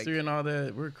 The history and all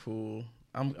that, we're cool.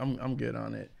 I'm good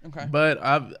on it. Okay. But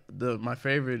my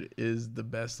favorite is the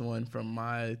best one from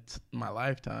my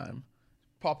lifetime.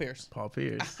 Paul Pierce, Paul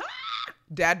Pierce.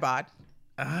 Dad bod.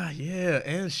 Yeah,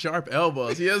 and sharp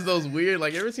elbows. He has those weird,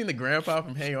 like, you ever seen the grandpa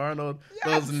from Hey Arnold? Yes.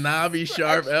 Those knobby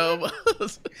sharp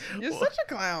elbows. You're such a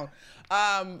clown.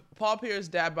 Paul Pierce,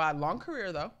 dad bod, long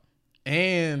career though.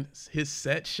 And his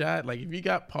set shot, like, if you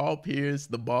got Paul Pierce,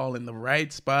 the ball in the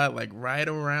right spot, like right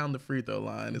around the free throw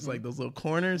line, it's like those little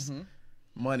corners,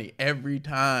 money every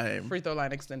time. Free throw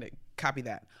line extended. Copy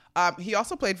that. He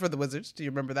also played for the Wizards. Do you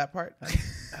remember that part?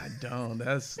 I don't.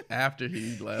 That's after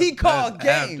he left. He called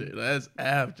game. That's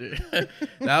after.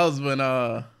 That was when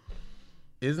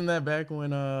isn't that back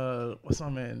when what's my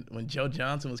man, when Joe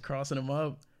Johnson was crossing him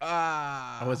up?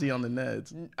 Or was he on the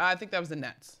Nets? I think that was the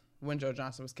Nets when Joe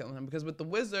Johnson was killing him, because with the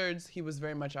Wizards, he was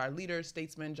very much our leader,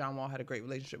 statesman. John Wall had a great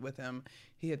relationship with him.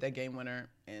 He hit that game winner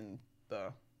in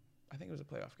I think it was a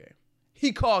playoff game.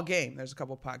 He called game. There's a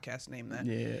couple podcasts named that.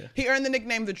 Yeah. He earned the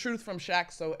nickname The Truth from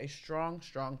Shaq, so a strong,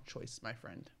 strong choice, my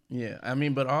friend. Yeah. I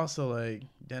mean, but also like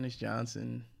Dennis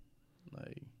Johnson,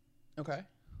 like Okay.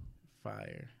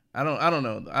 fire. I don't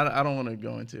know. I don't want to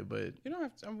go into it, but You don't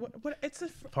have to. What it's a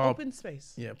Paul- open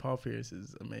space. yeah, Paul Pierce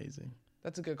is amazing.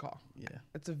 That's a good call. Yeah.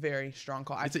 It's a very strong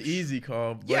call. It's an easy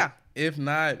call. But Yeah. If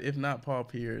not Paul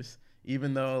Pierce,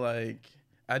 even though like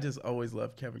I just always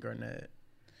loved Kevin Garnett.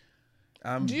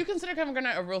 Do you consider Kevin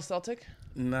Garnett a real Celtic?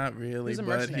 Not really, He's a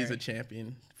but he's mercenary. a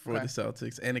champion for Okay. the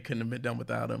Celtics, and it couldn't have been done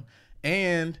without him.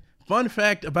 And fun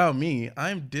fact about me,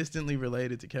 I'm distantly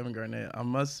related to Kevin Garnett. I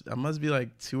must be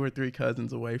like 2 or 3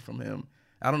 cousins away from him.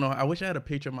 I don't know. I wish I had a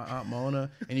picture of my Aunt Mona,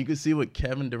 and you could see what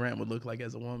Kevin Durant would look like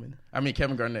as a woman. I mean,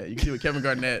 Kevin Garnett. You can see what Kevin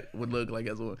Garnett would look like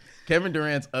as a woman. Kevin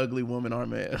Durant's ugly woman or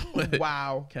man. But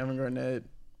Wow. Kevin Garnett,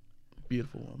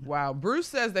 beautiful woman. Wow. Bruce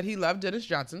says that he loved Dennis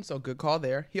Johnson, so good call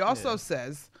there. He also Yeah.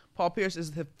 says Paul Pierce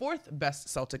is the 4th best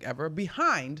Celtic ever,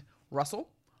 behind Russell,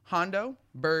 Hondo,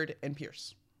 Bird, and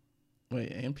Pierce.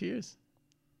 Wait, and Pierce?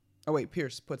 Oh wait,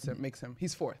 Pierce makes him.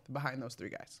 He's 4th behind those 3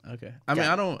 guys. Okay. I mean,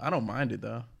 Got I don't mind it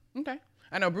though. Okay.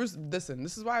 I know Bruce. Listen,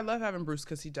 this is why I love having Bruce,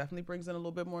 because he definitely brings in a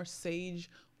little bit more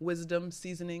sage, wisdom,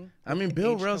 seasoning. I mean,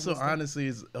 Bill Aged Russell wisdom. honestly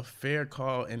is a fair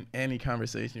call in any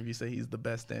conversation if you say he's the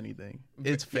best at anything.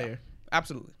 It's Yeah, fair.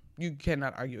 absolutely. You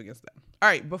cannot argue against that. All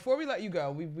right, before we let you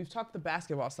go, we've talked the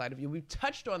basketball side of you. We've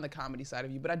touched on the comedy side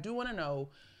of you, but I do want to know,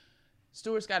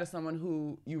 Stuart Scott is someone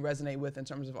who you resonate with in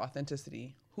terms of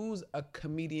authenticity. Who's a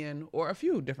comedian or a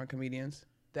few different comedians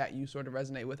that you sort of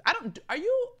resonate with? Are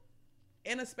you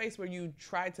in a space where you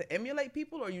try to emulate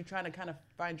people, or are you trying to kind of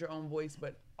find your own voice,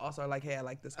 but also are like, hey, I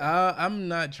like this guy? I'm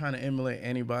not trying to emulate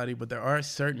anybody, but there are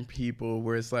certain people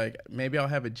where it's like maybe I'll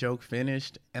have a joke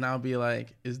finished and I'll be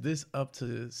like, is this up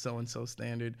to so-and-so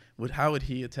standard? How would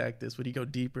he attack this? Would he go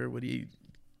deeper? Would he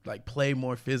like play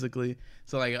more physically?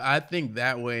 So like I think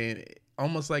that way,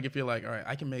 almost like if you're like, all right,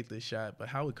 I can make this shot, but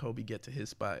how would Kobe get to his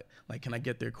spot? Like, can I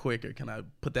get there quicker? Can I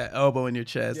put that elbow in your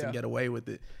chest and get away with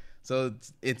it? So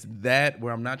it's that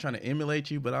where I'm not trying to emulate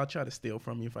you, but I'll try to steal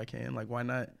from you if I can. Like, why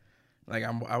not? Like,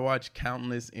 I watch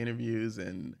countless interviews,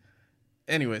 and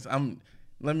anyways,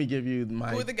 let me give you Who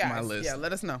are the guys? my list. Yeah,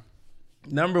 let us know.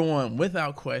 Number 1,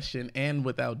 without question and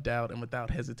without doubt and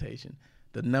without hesitation,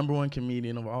 the number 1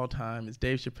 comedian of all time is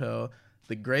Dave Chappelle.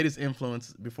 The greatest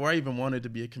influence, before I even wanted to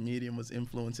be a comedian, was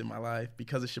influence in my life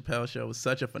because of Chappelle's show. It was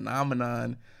such a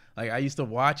phenomenon. Like, I used to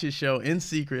watch his show in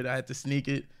secret. I had to sneak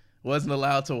it. Wasn't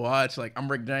allowed to watch. Like, I'm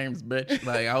Rick James, bitch.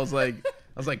 Like, I was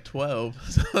like 12.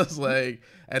 So I was like,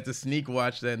 I had to sneak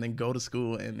watch that and then go to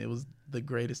school, and it was the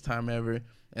greatest time ever.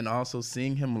 And also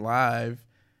seeing him live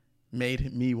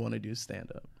made me want to do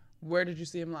stand-up. Where did you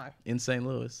see him live? In St.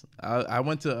 Louis. I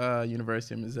went to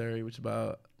University of Missouri, which is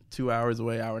about 2 hours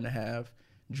away, hour and a half.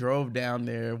 Drove down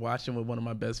there, watched him with one of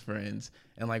my best friends.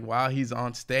 And like while he's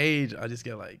on stage, I just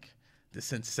get like the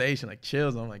sensation, like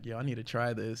chills. I'm like, yo, I need to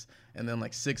try this. And then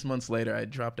like 6 months later, I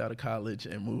dropped out of college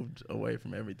and moved away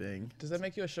from everything. Does that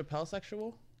make you a Chappelle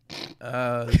sexual?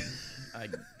 I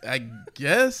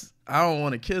guess I don't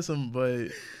want to kiss him, but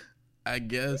I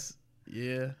guess,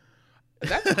 yeah.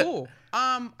 That's cool.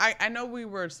 I know we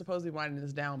were supposedly winding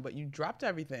this down, but you dropped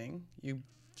everything. You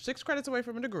 6 credits away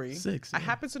from a degree. 6. I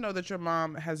happen to know that your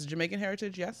mom has Jamaican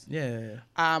heritage. Yes. Yeah.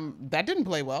 That didn't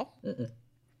play well.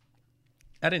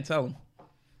 I didn't tell him.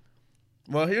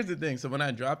 Well, here's the thing. So when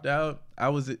I dropped out, I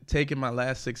was taking my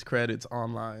last 6 credits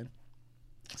online.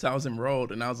 So I was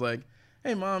enrolled, and I was like,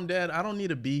 hey, Mom, Dad, I don't need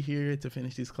to be here to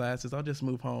finish these classes. I'll just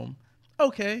move home.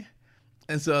 Okay.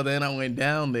 And so then I went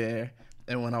down there.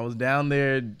 And when I was down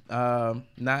there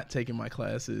not taking my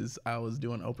classes, I was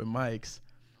doing open mics.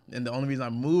 And the only reason I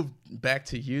moved back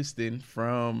to Houston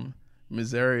from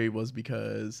Missouri was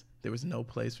because there was no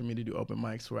place for me to do open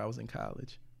mics where I was in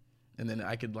college. And then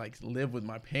I could like live with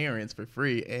my parents for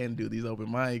free and do these open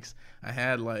mics. I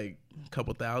had like a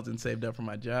couple thousand saved up for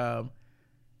my job.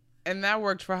 And that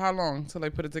worked for how long till they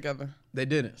put it together? They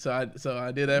didn't. So I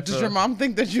did that. Does your mom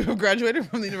think that you have graduated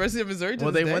from the University of Missouri?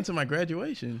 Well, they went to my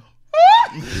graduation.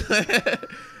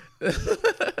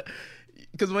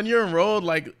 Because when you're enrolled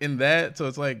like in that, so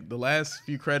it's like the last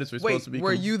few credits were supposed to be.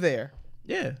 Were you there?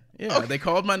 Yeah. Okay. They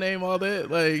called my name, all that.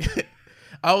 Like,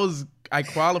 I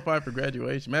qualified for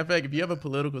graduation. Matter of fact, if you have a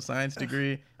political science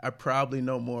degree, I probably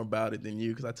know more about it than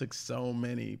you because I took so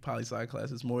many poli-sci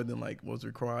classes, more than like was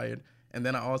required. And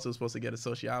then I also was supposed to get a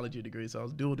sociology degree, so I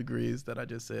was dual degrees that I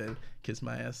just said kiss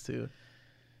my ass to.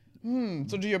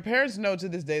 So do your parents know to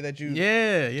this day that you?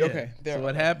 Yeah. Okay. So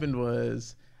what happened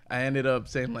was I ended up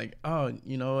saying like, oh,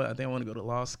 you know what? I think I want to go to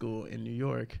law school in New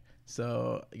York.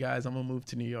 So guys, I'm gonna move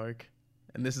to New York.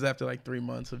 And this is after like 3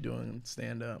 months of doing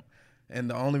stand up. And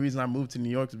the only reason I moved to New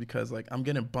York is because like I'm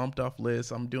getting bumped off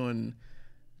lists. I'm doing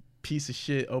piece of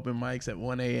shit open mics at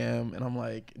 1 a.m. And I'm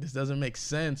like, this doesn't make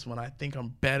sense when I think I'm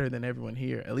better than everyone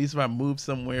here. At least if I move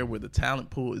somewhere where the talent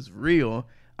pool is real,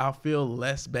 I'll feel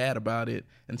less bad about it.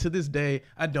 And to this day,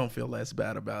 I don't feel less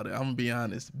bad about it. I'm gonna be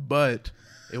honest, but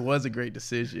it was a great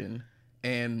decision.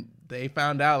 And they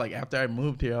found out like after I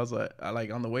moved here, I was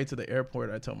like on the way to the airport,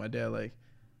 I told my dad like,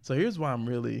 so here's why I'm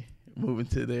really moving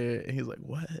to there. And he's like,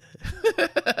 what?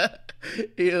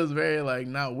 He was very like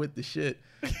not with the shit.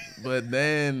 But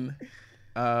then,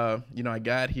 I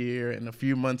got here, and a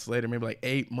few months later, maybe like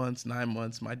 8 months, 9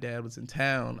 months, my dad was in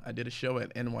town. I did a show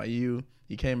at NYU.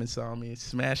 He came and saw me,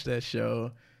 smashed that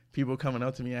show. People coming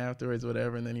up to me afterwards,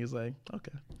 whatever, and then he was like,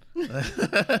 okay.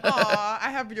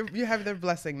 Aw, you have their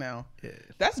blessing now. Yeah.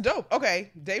 That's dope. Okay,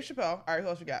 Dave Chappelle. All right, who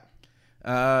else you got?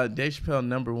 Dave Chappelle,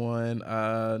 number one.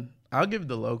 I'll give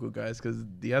the local guys because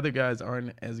the other guys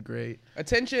aren't as great.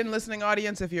 Attention, listening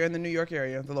audience, if you're in the New York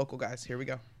area, the local guys. Here we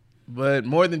go. But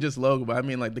more than just local, but I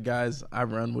mean like the guys I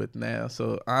run with now.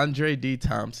 So Andre D.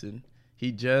 Thompson,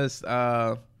 he just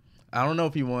I don't know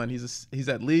if he won. He's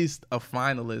at least a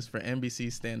finalist for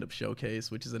NBC Stand Up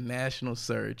Showcase, which is a national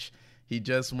search. He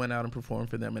just went out and performed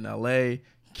for them in LA.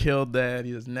 Killed that.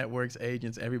 He has networks,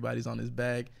 agents, everybody's on his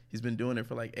back. He's been doing it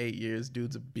for like 8 years.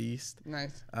 Dude's a beast.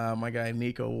 Nice. My guy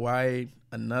Nico White,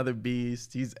 another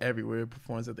beast. He's everywhere.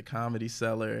 Performs at the Comedy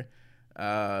Cellar.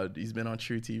 He's been on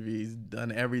True TV. He's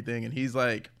done everything, and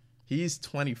he's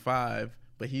 25,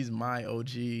 but he's my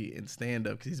OG in stand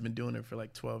up because he's been doing it for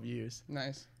like 12 years.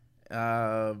 Nice.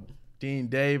 Dean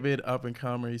David, up and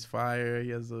comer. He's fire. He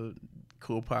has a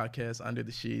cool podcast, Under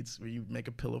the Sheets, where you make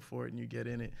a pillow for it and you get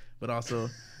in it. But also,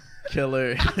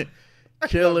 killer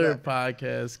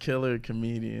podcast, killer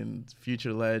comedian,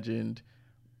 future legend.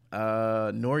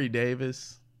 Nori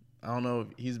Davis. I don't know.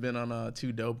 He's been on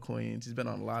 2 Dope Queens. He's been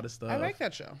on a lot of stuff. I like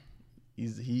that show.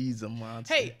 He's a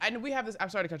monster. Hey, I know we have this. I'm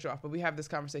sorry to cut you off, but we have this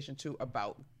conversation too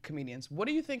about comedians. What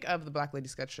do you think of the Black Lady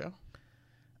Sketch Show?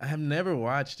 I have never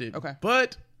watched it. Okay.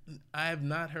 But I have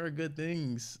not heard good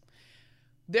things.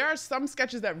 There are some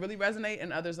sketches that really resonate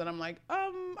and others that I'm like,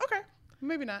 okay,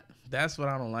 maybe not. That's what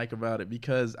I don't like about it,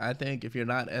 because I think if you're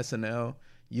not SNL,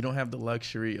 you don't have the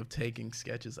luxury of taking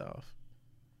sketches off.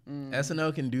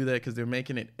 SNL can do that because they're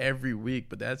making it every week,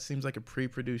 but that seems like a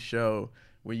pre-produced show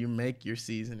where you make your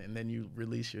season and then you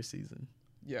release your season.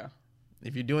 Yeah.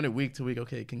 If you're doing it week to week,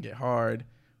 okay, it can get hard.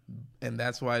 And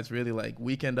that's why it's really like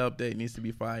Weekend Update needs to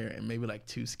be fire and maybe like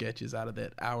 2 sketches out of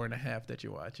that hour and a half that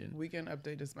you're watching. Weekend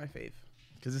Update is my fave.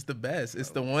 Because it's the best. It's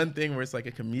the one thing where it's like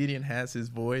a comedian has his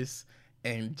voice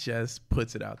and just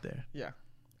puts it out there. Yeah.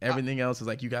 Everything else is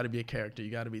like, you got to be a character. You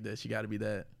got to be this. You got to be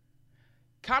that.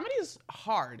 Comedy is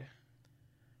hard.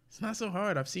 It's not so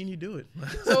hard. I've seen you do it.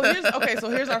 So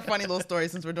here's our funny little story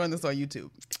since we're doing this on YouTube.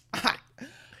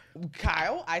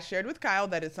 Kyle, I shared with Kyle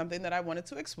that it's something that I wanted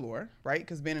to explore, right?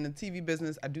 Because being in the TV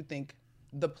business, I do think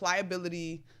the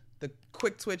pliability, the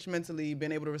quick twitch mentally,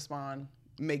 being able to respond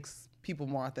makes people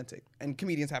more authentic. And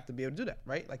comedians have to be able to do that,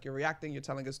 right? Like you're reacting, you're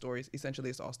telling good stories. Essentially,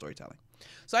 it's all storytelling.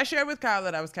 So I shared with Kyle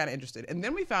that I was kind of interested. And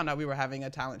then we found out we were having a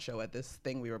talent show at this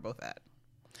thing we were both at.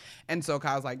 And so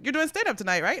Kyle's like, you're doing stand-up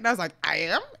tonight, right? And I was like, I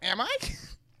am? Am I?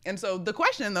 And so the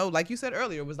question, though, like you said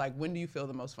earlier, was like, when do you feel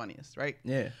the most funniest, right?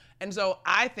 Yeah. And so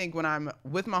I think when I'm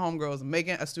with my homegirls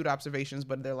making astute observations,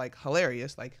 but they're like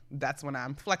hilarious, like that's when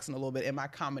I'm flexing a little bit in my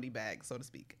comedy bag, so to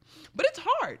speak. But it's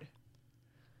hard.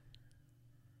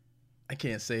 I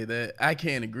can't say that. I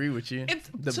can't agree with you.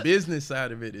 The business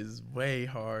side of it is way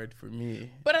hard for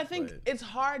me. But I think it's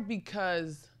hard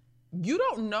because you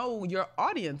don't know your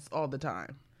audience all the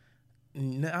time.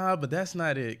 Nah, but that's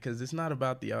not it, because it's not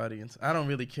about the audience. I don't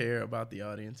really care about the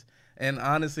audience. And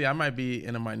honestly, I might be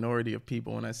in a minority of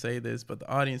people when I say this, but the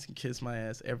audience can kiss my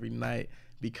ass every night,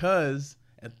 because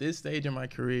at this stage in my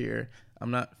career,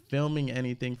 I'm not filming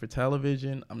anything for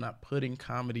television. I'm not putting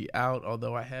comedy out,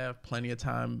 although I have plenty of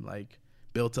time like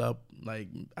built up. Like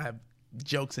I have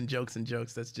jokes and jokes and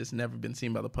jokes that's just never been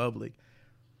seen by the public.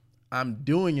 I'm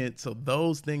doing it so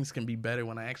those things can be better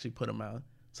when I actually put them out.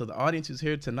 So the audience who's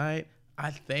here tonight,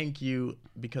 I thank you,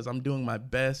 because I'm doing my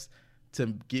best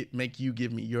to make you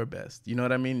give me your best. You know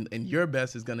what I mean? And your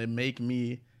best is going to make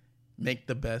me make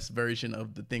the best version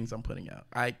of the things I'm putting out.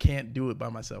 I can't do it by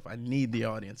myself. I need the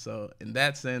audience. So in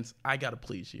that sense, I got to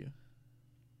please you.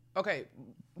 Okay.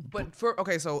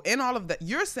 So in all of that,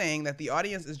 you're saying that the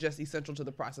audience is just essential to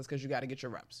the process because you got to get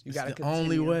your reps. You got to continue.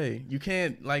 Only way. You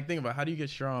can't, like, think about how do you get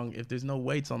strong if there's no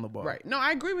weights on the bar? Right. No,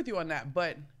 I agree with you on that.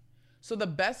 But so the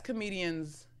best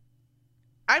comedians,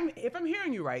 if I'm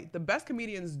hearing you right, the best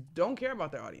comedians don't care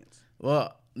about their audience.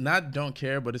 Well, not don't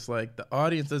care, but it's like the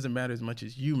audience doesn't matter as much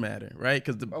as you matter, right?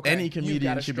 Because any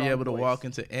comedian should be able to walk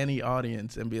into any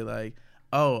audience and be like,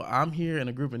 oh, I'm here in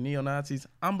a group of neo-Nazis.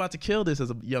 I'm about to kill this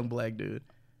as a young black dude.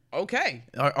 Okay.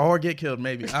 Or get killed,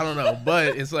 maybe. I don't know.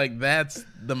 But it's like that's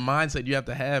the mindset you have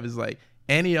to have, is like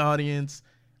any audience,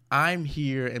 I'm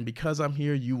here, and because I'm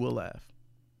here, you will laugh.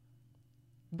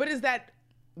 But is that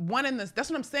one in this? That's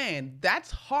what I'm saying.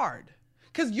 That's hard.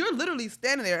 Because you're literally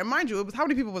standing there. And mind you, it was how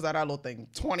many people was at our little thing?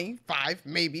 25,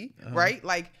 maybe, right?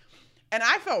 Like, and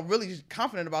I felt really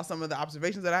confident about some of the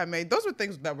observations that I had made. Those were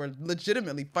things that were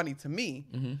legitimately funny to me.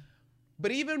 Mm-hmm.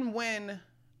 But even when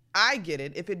I get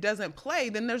it, if it doesn't play,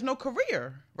 then there's no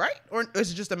career, right? Or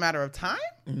is it just a matter of time?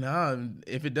 No,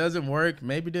 if it doesn't work,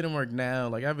 maybe it didn't work now.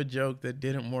 Like I have a joke that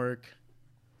didn't work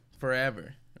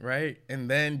forever, right? And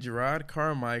then Gerard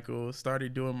Carmichael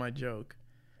started doing my joke.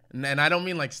 And I don't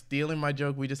mean like stealing my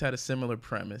joke. We just had a similar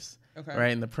premise, right?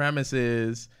 And the premise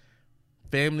is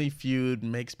Family Feud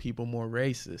makes people more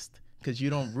racist because you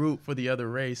don't root for the other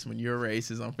race when your race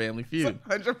is on Family Feud.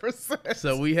 100%.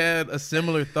 So we had a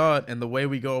similar thought, and the way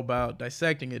we go about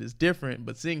dissecting it is different.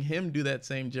 But seeing him do that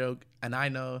same joke, and I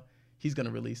know he's going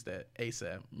to release that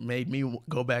ASAP, made me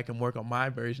go back and work on my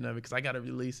version of it because I got to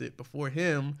release it before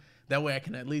him. That way I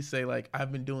can at least say, like,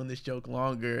 I've been doing this joke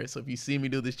longer. So if you see me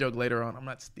do this joke later on, I'm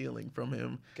not stealing from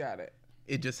him. Got it.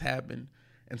 It just happened.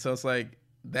 And so it's like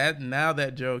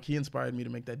that joke, he inspired me to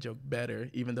make that joke better,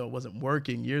 even though it wasn't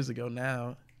working years ago.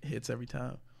 Now it hits every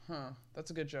time. Huh.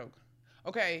 That's a good joke.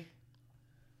 Okay.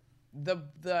 The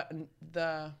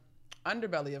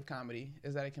underbelly of comedy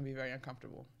is that it can be very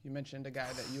uncomfortable. You mentioned a guy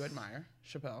that you admire,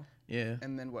 Chappelle. Yeah.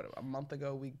 And then a month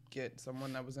ago we get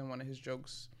someone that was in one of his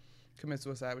jokes commit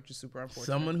suicide, which is super unfortunate.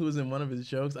 Someone who's in one of his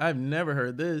jokes? I've never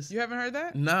heard this. You haven't heard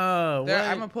that? No.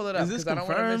 I'm going to pull it up because I don't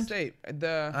want to misstate.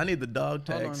 I need the dog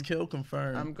tags. Kill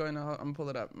confirmed. I'm going to pull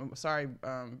it up. Sorry,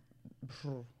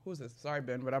 who's this? Sorry,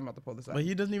 Ben, but I'm about to pull this up. But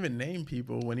he doesn't even name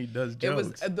people when he does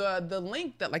jokes. It was the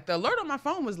link that, like, the alert on my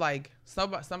phone was like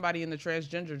somebody in the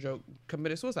transgender joke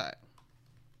committed suicide.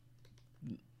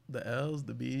 The L's,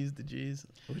 the B's, the G's.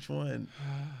 Which one?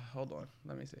 Hold on.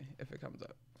 Let me see if it comes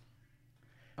up.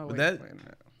 Oh, wait a minute.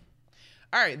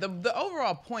 All right. The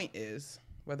overall point is,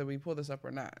 whether we pull this up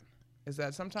or not, is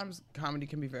that sometimes comedy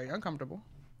can be very uncomfortable.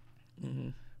 Mm-hmm.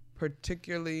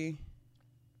 Particularly,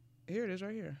 here it is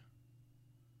right here.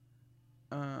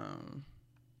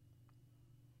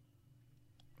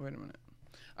 Wait a minute.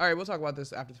 All right, we'll talk about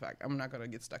this after the fact. I'm not going to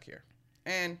get stuck here.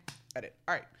 And edit.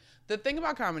 All right. The thing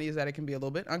about comedy is that it can be a little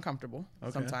bit uncomfortable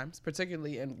sometimes,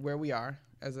 particularly in where we are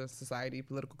as a society,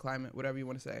 political climate, whatever you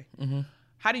want to say. Mm-hmm.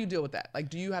 How do you deal with that? Like,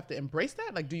 do you have to embrace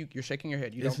that? Like, you're shaking your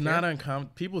head. It's not uncommon.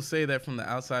 People say that from the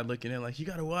outside looking in, like, you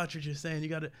got to watch what you're saying.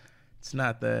 It's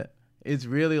not that. It's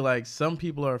really like some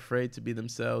people are afraid to be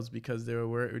themselves because they're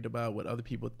worried about what other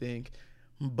people think.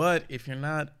 But if you're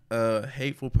not a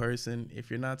hateful person, if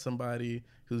you're not somebody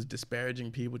who's disparaging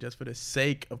people just for the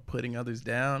sake of putting others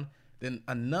down, then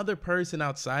another person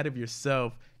outside of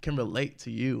yourself can relate to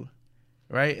you.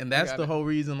 Right. And that's the whole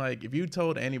reason, like, if you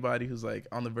told anybody who's like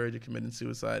on the verge of committing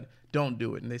suicide, don't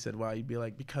do it. And they said, why? You'd be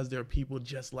like, because there are people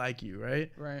just like you.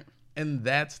 Right. Right. And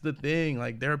that's the thing.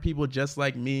 Like, there are people just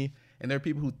like me, and there are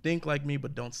people who think like me,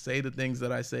 but don't say the things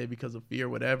that I say because of fear or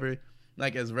whatever.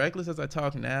 Like, as reckless as I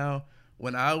talk now,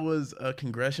 when I was a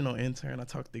congressional intern, I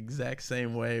talked the exact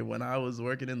same way. When I was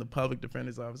working in the public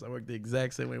defender's office, I worked the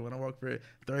exact same way. When I worked for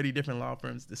 30 different law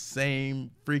firms, the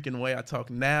same freaking way I talk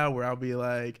now, where I'll be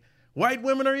like, white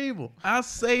women are evil. I'll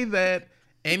say that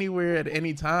anywhere at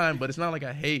any time, but it's not like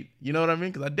I hate. You know what I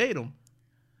mean? Because I date them.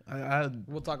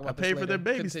 We'll talk about I pay for their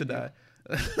babies to die.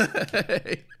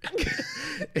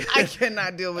 I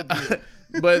cannot deal with you.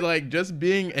 But like, just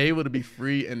being able to be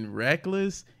free and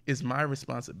reckless is my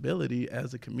responsibility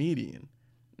as a comedian.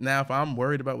 Now, if I'm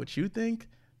worried about what you think,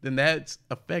 then that's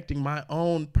affecting my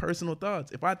own personal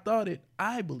thoughts. If I thought it,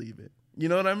 I believe it. You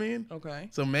know what I mean? Okay.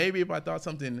 So maybe if I thought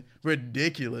something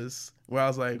ridiculous, where I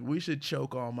was like, we should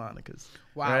choke all Monica's.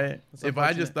 Wow. Right? If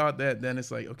I just thought that, then it's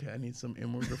like, okay, I need some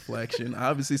inward reflection.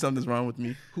 Obviously, something's wrong with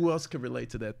me. Who else could relate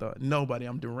to that thought? Nobody.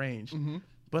 I'm deranged. Mm-hmm.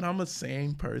 But I'm a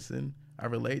sane person. I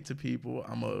relate to people.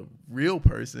 I'm a real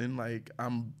person. Like,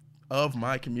 I'm of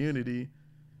my community.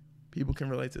 People can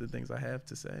relate to the things I have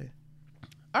to say.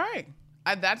 All right.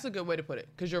 That's a good way to put it,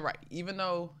 because you're right. Even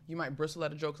though you might bristle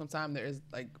at a joke sometime, there is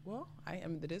like, well,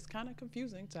 it is kind of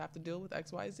confusing to have to deal with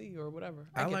X, Y, Z or whatever.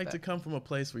 I like to come from a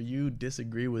place where you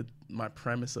disagree with my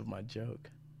premise of my joke.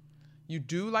 You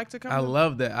do like to come? I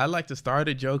love that. I like to start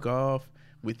a joke off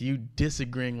with you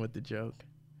disagreeing with the joke,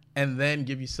 and then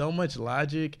give you so much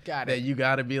logic that you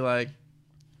got to be like,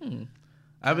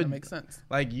 That makes sense.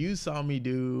 Like, you saw me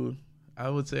do, I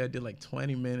would say I did like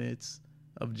 20 minutes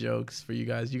of jokes for you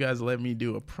guys. You guys let me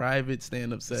do a private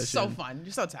stand-up session. So fun.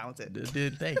 You're so talented.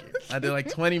 Thank you. I did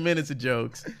like 20 minutes of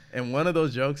jokes, and one of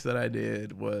those jokes that I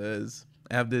did was,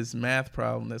 I have this math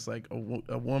problem that's like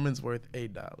a woman's worth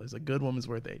 $8. A good woman's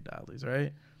worth $8,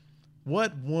 right?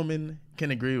 What woman can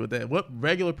agree with that? What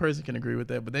regular person can agree with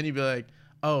that? But then you'd be like,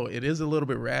 oh, it is a little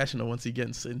bit rational once he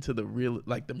gets into the real,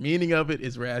 like, the meaning of it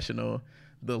is rational.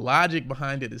 The logic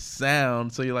behind it is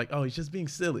sound. So you're like, oh, he's just being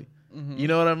silly. Mm-hmm. You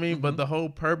know what I mean? Mm-hmm. But the whole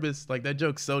purpose, like, that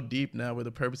joke's so deep now, where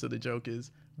the purpose of the joke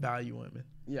is value women.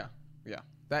 Yeah.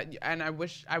 That, and I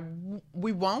wish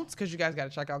we won't, because you guys got to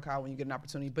check out Kyle when you get an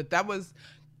opportunity. But that was,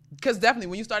 because definitely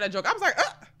when you start that joke, I was like,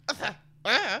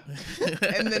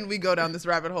 and then we go down this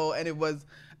rabbit hole, and it was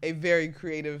a very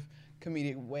creative,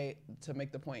 comedic way to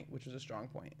make the point, which was a strong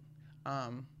point.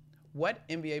 What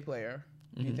NBA player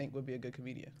do you think would be a good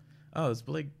comedian? Oh, it's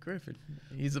Blake Griffin.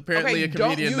 He's apparently a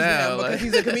comedian now. Him because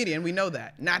he's a comedian. We know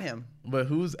that. Not him. But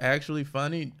who's actually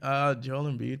funny? Joel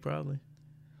Embiid, probably.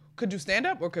 Could do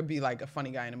stand-up, or could be like a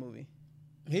funny guy in a movie?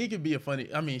 He could be a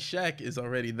funny... I mean, Shaq is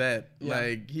already that. Yeah.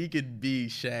 Like, he could be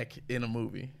Shaq in a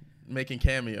movie, making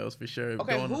cameos for sure.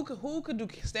 Okay, who could do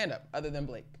stand-up other than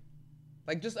Blake?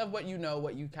 Like, just of what you know,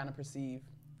 what you kind of perceive.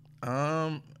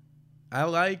 I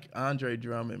like Andre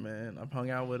Drummond, man. I've hung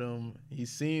out with him. He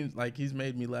seems like he's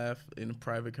made me laugh in a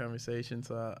private conversation.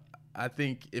 So I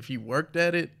think if he worked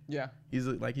at it, he's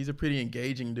a pretty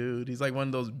engaging dude. He's like one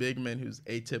of those big men who's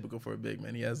atypical for a big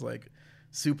man. He has like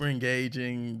super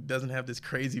engaging, doesn't have this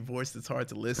crazy voice that's hard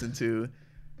to listen to.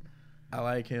 I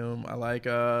like him. I like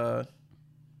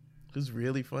who's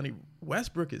really funny.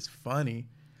 Westbrook is funny.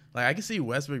 Like, I can see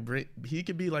Westbrook, he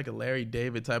could be like a Larry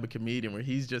David type of comedian, where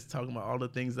he's just talking about all the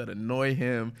things that annoy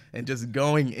him and just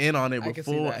going in on it with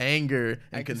full anger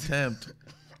and contempt.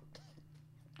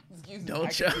 Excuse me.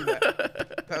 Don't you?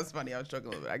 That was funny. I was joking a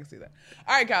little bit. I can see that.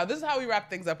 All right, Kyle, this is how we wrap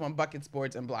things up on Buckets,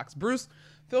 Boards, and Blocks. Bruce,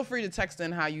 feel free to text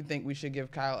in how you think we should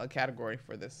give Kyle a category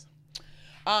for this.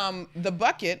 The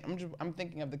bucket, I'm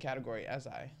thinking of the category as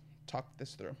I talk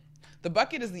this through. The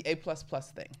bucket is the A++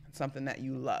 thing. It's something that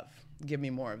you love. Give me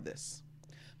more of this.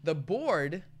 The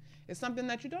board is something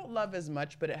that you don't love as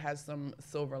much, but it has some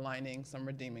silver lining, some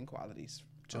redeeming qualities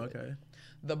to it.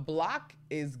 The block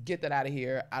is get that out of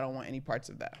here. I don't want any parts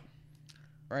of that.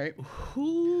 Right?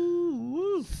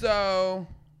 Ooh. So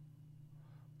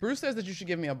Bruce says that you should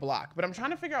give me a block, but I'm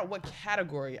trying to figure out what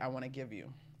category I want to give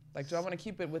you. Like, do I want to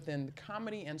keep it within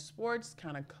comedy and sports,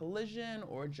 kind of collision,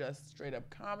 or just straight up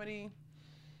comedy?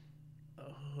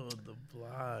 Oh, the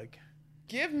block.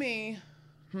 Give me,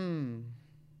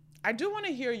 I do want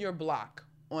to hear your block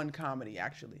on comedy,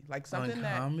 actually. Like something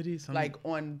like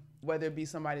on whether it be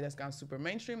somebody that's gone super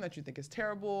mainstream that you think is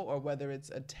terrible, or whether it's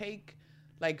a take.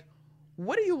 Like,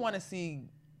 what do you want to see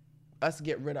us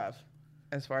get rid of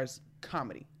as far as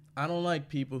comedy? I don't like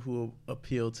people who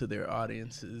appeal to their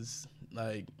audiences.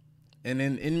 Like, and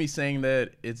in me saying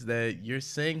that, it's that you're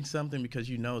saying something because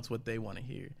you know it's what they want to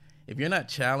hear. If you're not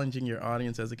challenging your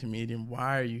audience as a comedian,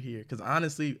 why are you here? Because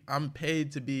honestly, I'm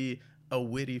paid to be a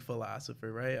witty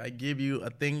philosopher, right? I give you a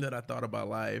thing that I thought about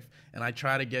life, and I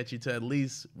try to get you to at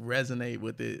least resonate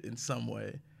with it in some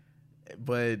way.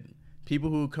 But people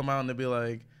who come out and they'll be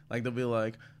like,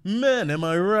 man, am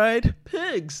I right?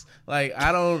 Pigs. Like,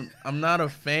 I'm not a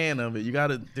fan of it.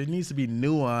 There needs to be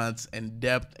nuance and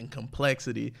depth and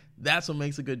complexity. That's what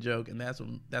makes a good joke, and that's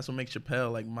what makes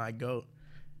Chappelle like my GOAT.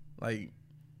 Like,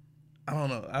 I don't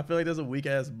know. I feel like there's a weak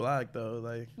ass block though.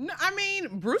 Like, no, I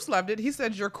mean, Bruce loved it. He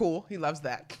said you're cool. He loves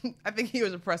that. I think he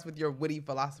was impressed with your witty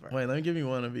philosopher. Wait, let me give you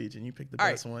one of each, and you pick the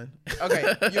best one.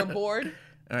 Okay, you're bored.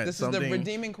 All right, this is the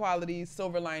redeeming quality,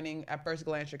 silver lining. At first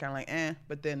glance, you're kind of like,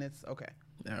 but then it's okay.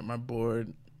 All right, my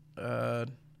board. That'll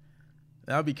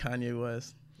be Kanye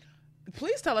West.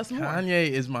 Please tell us more. Kanye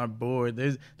is my board.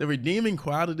 There's the redeeming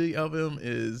quality of him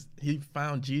is he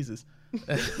found Jesus.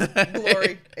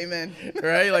 Glory, amen.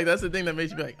 Right, like that's the thing that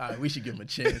makes you be like, all right, we should give him a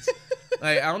chance.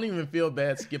 Like, I don't even feel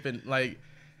bad skipping. Like,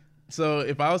 so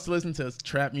if I was to listen to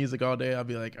trap music all day, I'd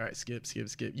be like, all right, skip.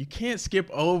 You can't skip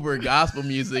over gospel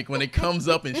music when it comes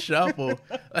up in shuffle.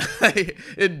 Like,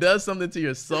 it does something to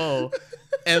your soul.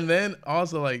 And then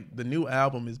also, like, the new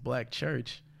album is Black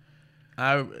Church.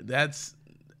 You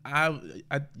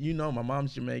know, my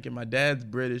mom's Jamaican, my dad's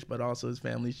British, but also his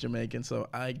family's Jamaican, so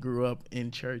I grew up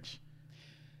in church.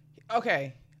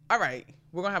 Okay, all right,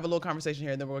 we're gonna have a little conversation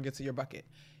here, and then we're gonna get to your bucket.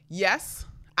 Yes,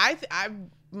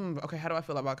 okay, how do I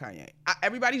feel about Kanye?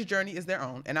 Everybody's journey is their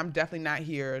own, and I'm definitely not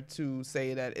here to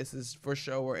say that this is for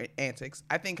show or antics.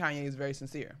 I think Kanye is very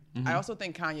sincere. Mm-hmm. I also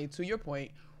think Kanye, to your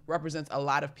point, represents a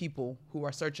lot of people who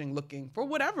are searching, looking for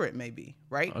whatever it may be,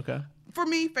 right? Okay. For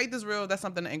me, faith is real. That's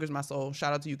something that anchors my soul.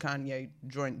 Shout out to you, Kanye.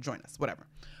 Join us, whatever.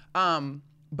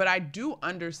 But I do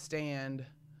understand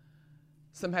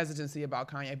some hesitancy about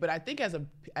Kanye. But I think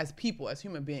as people, as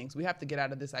human beings, we have to get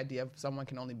out of this idea of someone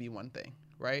can only be one thing,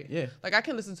 right? Yeah. Like, I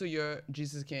can listen to your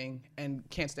Jesus King and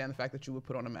can't stand the fact that you would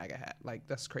put on a MAGA hat. Like,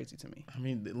 that's crazy to me. I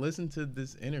mean, listen to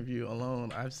this interview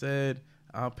alone. I've said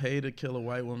I'll pay to kill a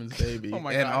white woman's baby. Oh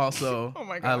my and God. Also, oh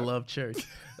my God. I love church.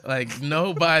 Like,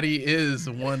 nobody is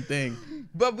one thing.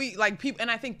 But we, like, people, and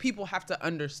I think people have to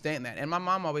understand that. And my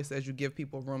mom always says you give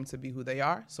people room to be who they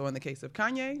are. So in the case of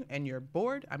Kanye and you're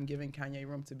bored, I'm giving Kanye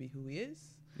room to be who he is.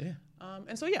 Yeah.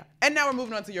 And so, yeah. And now we're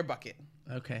moving on to your bucket.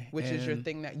 Okay. Which is your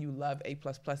thing that you love, A++.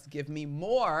 Give me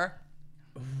more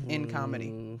in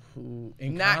comedy.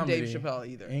 Not comedy. Dave Chappelle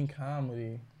either. In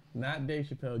comedy. Not Dave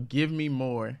Chappelle. Give me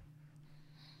more.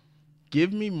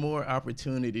 Give me more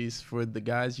opportunities for the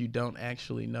guys you don't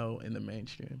actually know in the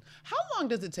mainstream. How long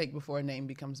does it take before a name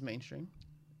becomes mainstream?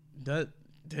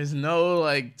 There's no,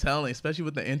 like, telling, especially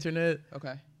with the internet.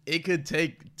 Okay. It could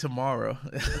take tomorrow.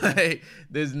 Like,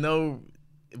 there's no,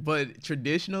 but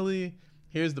traditionally,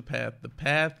 here's the path. The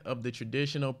path of the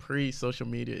traditional pre-social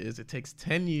media is it takes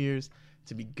 10 years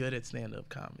to be good at stand-up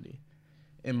comedy.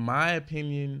 In my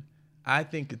opinion, I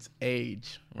think it's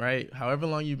age, right? However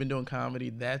long you've been doing comedy,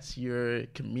 that's your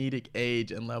comedic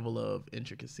age and level of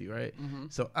intricacy, right? Mm-hmm.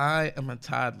 So I am a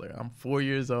toddler. I'm 4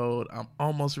 years old. I'm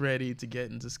almost ready to get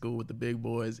into school with the big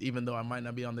boys, even though I might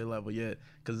not be on their level yet.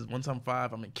 Because once I'm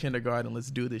 5, I'm in kindergarten.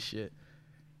 Let's do this shit.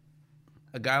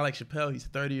 A guy like Chappelle, he's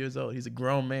 30 years old. He's a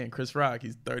grown man. Chris Rock,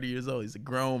 he's 30 years old. He's a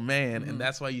grown man. Mm-hmm. And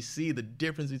that's why you see the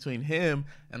difference between him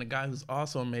and a guy who's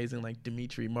also amazing like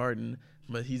Demetri Martin,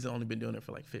 but he's only been doing it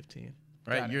for like 15,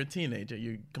 right? You're a teenager.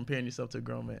 You're comparing yourself to a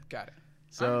grown man. Got it.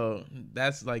 So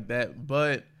that's like that.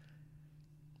 But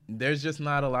there's just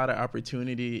not a lot of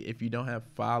opportunity if you don't have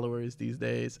followers these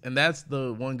days. And that's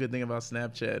the one good thing about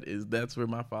Snapchat is that's where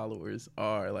my followers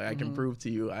are. Like, I can prove to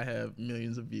you I have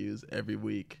millions of views every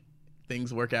week.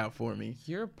 Things work out for me.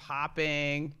 You're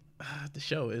popping. The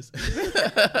show is.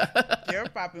 You're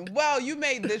popping. Well, you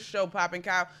made this show popping,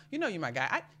 Kyle. You know you my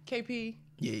guy. KP.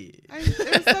 Yeah.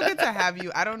 It was so good to have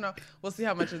you. I don't know. We'll see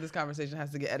how much of this conversation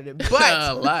has to get edited. But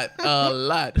a lot.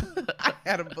 I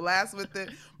had a blast with it.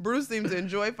 Bruce seemed to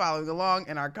enjoy following along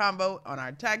in our convo on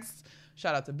our texts.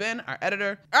 Shout out to Ben, our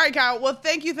editor. All right, Kyle. Well,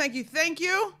 thank you.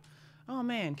 Oh,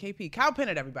 man. KP. Kyle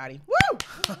Pennant, everybody. Woo!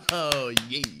 Oh,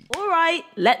 yeah. All right,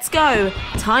 let's go.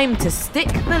 Time to stick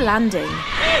the landing.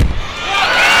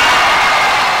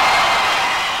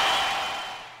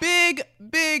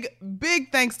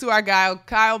 Big thanks to our guy,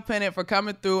 Kyle Pennant, for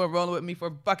coming through and rolling with me for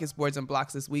Buckets, Boards, and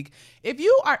Blocks this week. If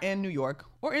you are in New York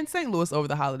or in St. Louis over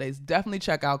the holidays, definitely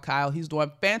check out Kyle. He's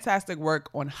doing fantastic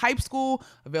work on Hype School,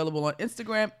 available on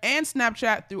Instagram and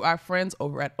Snapchat through our friends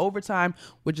over at Overtime,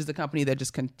 which is a company that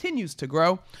just continues to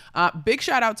grow. Big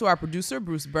shout out to our producer,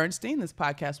 Bruce Bernstein. This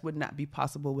podcast would not be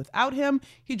possible without him.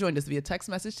 He joined us via text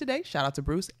message today. Shout out to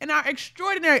Bruce. And our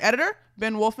extraordinary editor,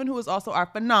 Ben Wolfen, who is also our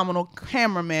phenomenal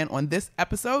cameraman on this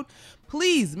episode.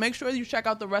 Please make sure you check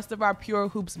out the rest of our Pure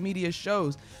Hoops Media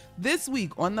shows. This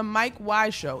week on the Mike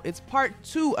Wise Show, it's part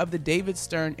 2 of the David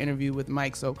Stern interview with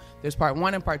Mike. So there's part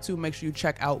 1 and part 2. Make sure you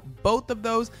check out both of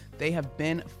those. They have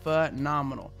been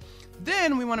phenomenal.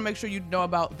 Then we want to make sure you know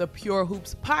about the Pure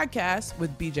Hoops podcast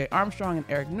with BJ Armstrong and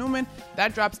Eric Newman.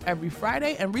 That drops every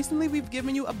Friday. And recently we've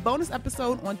given you a bonus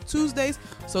episode on Tuesdays.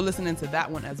 So listen into that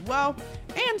one as well.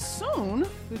 And soon,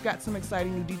 we've got some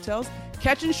exciting new details.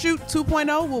 Catch and Shoot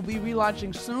 2.0 will be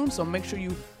relaunching soon. So make sure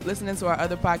you listen into our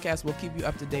other podcasts. We'll keep you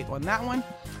up to date on that one.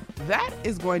 That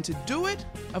is going to do it.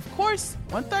 Of course,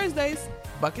 on Thursdays,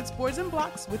 Buckets, Boards, and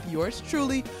Blocks with yours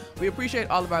truly. We appreciate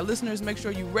all of our listeners. Make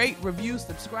sure you rate, review,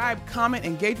 subscribe, comment,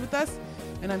 engage with us.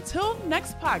 And until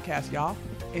next podcast, y'all,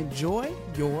 enjoy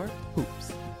your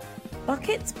hoops.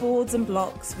 Buckets, Boards, and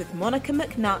Blocks with Monica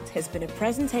McNutt has been a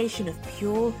presentation of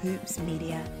Pure Hoops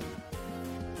Media.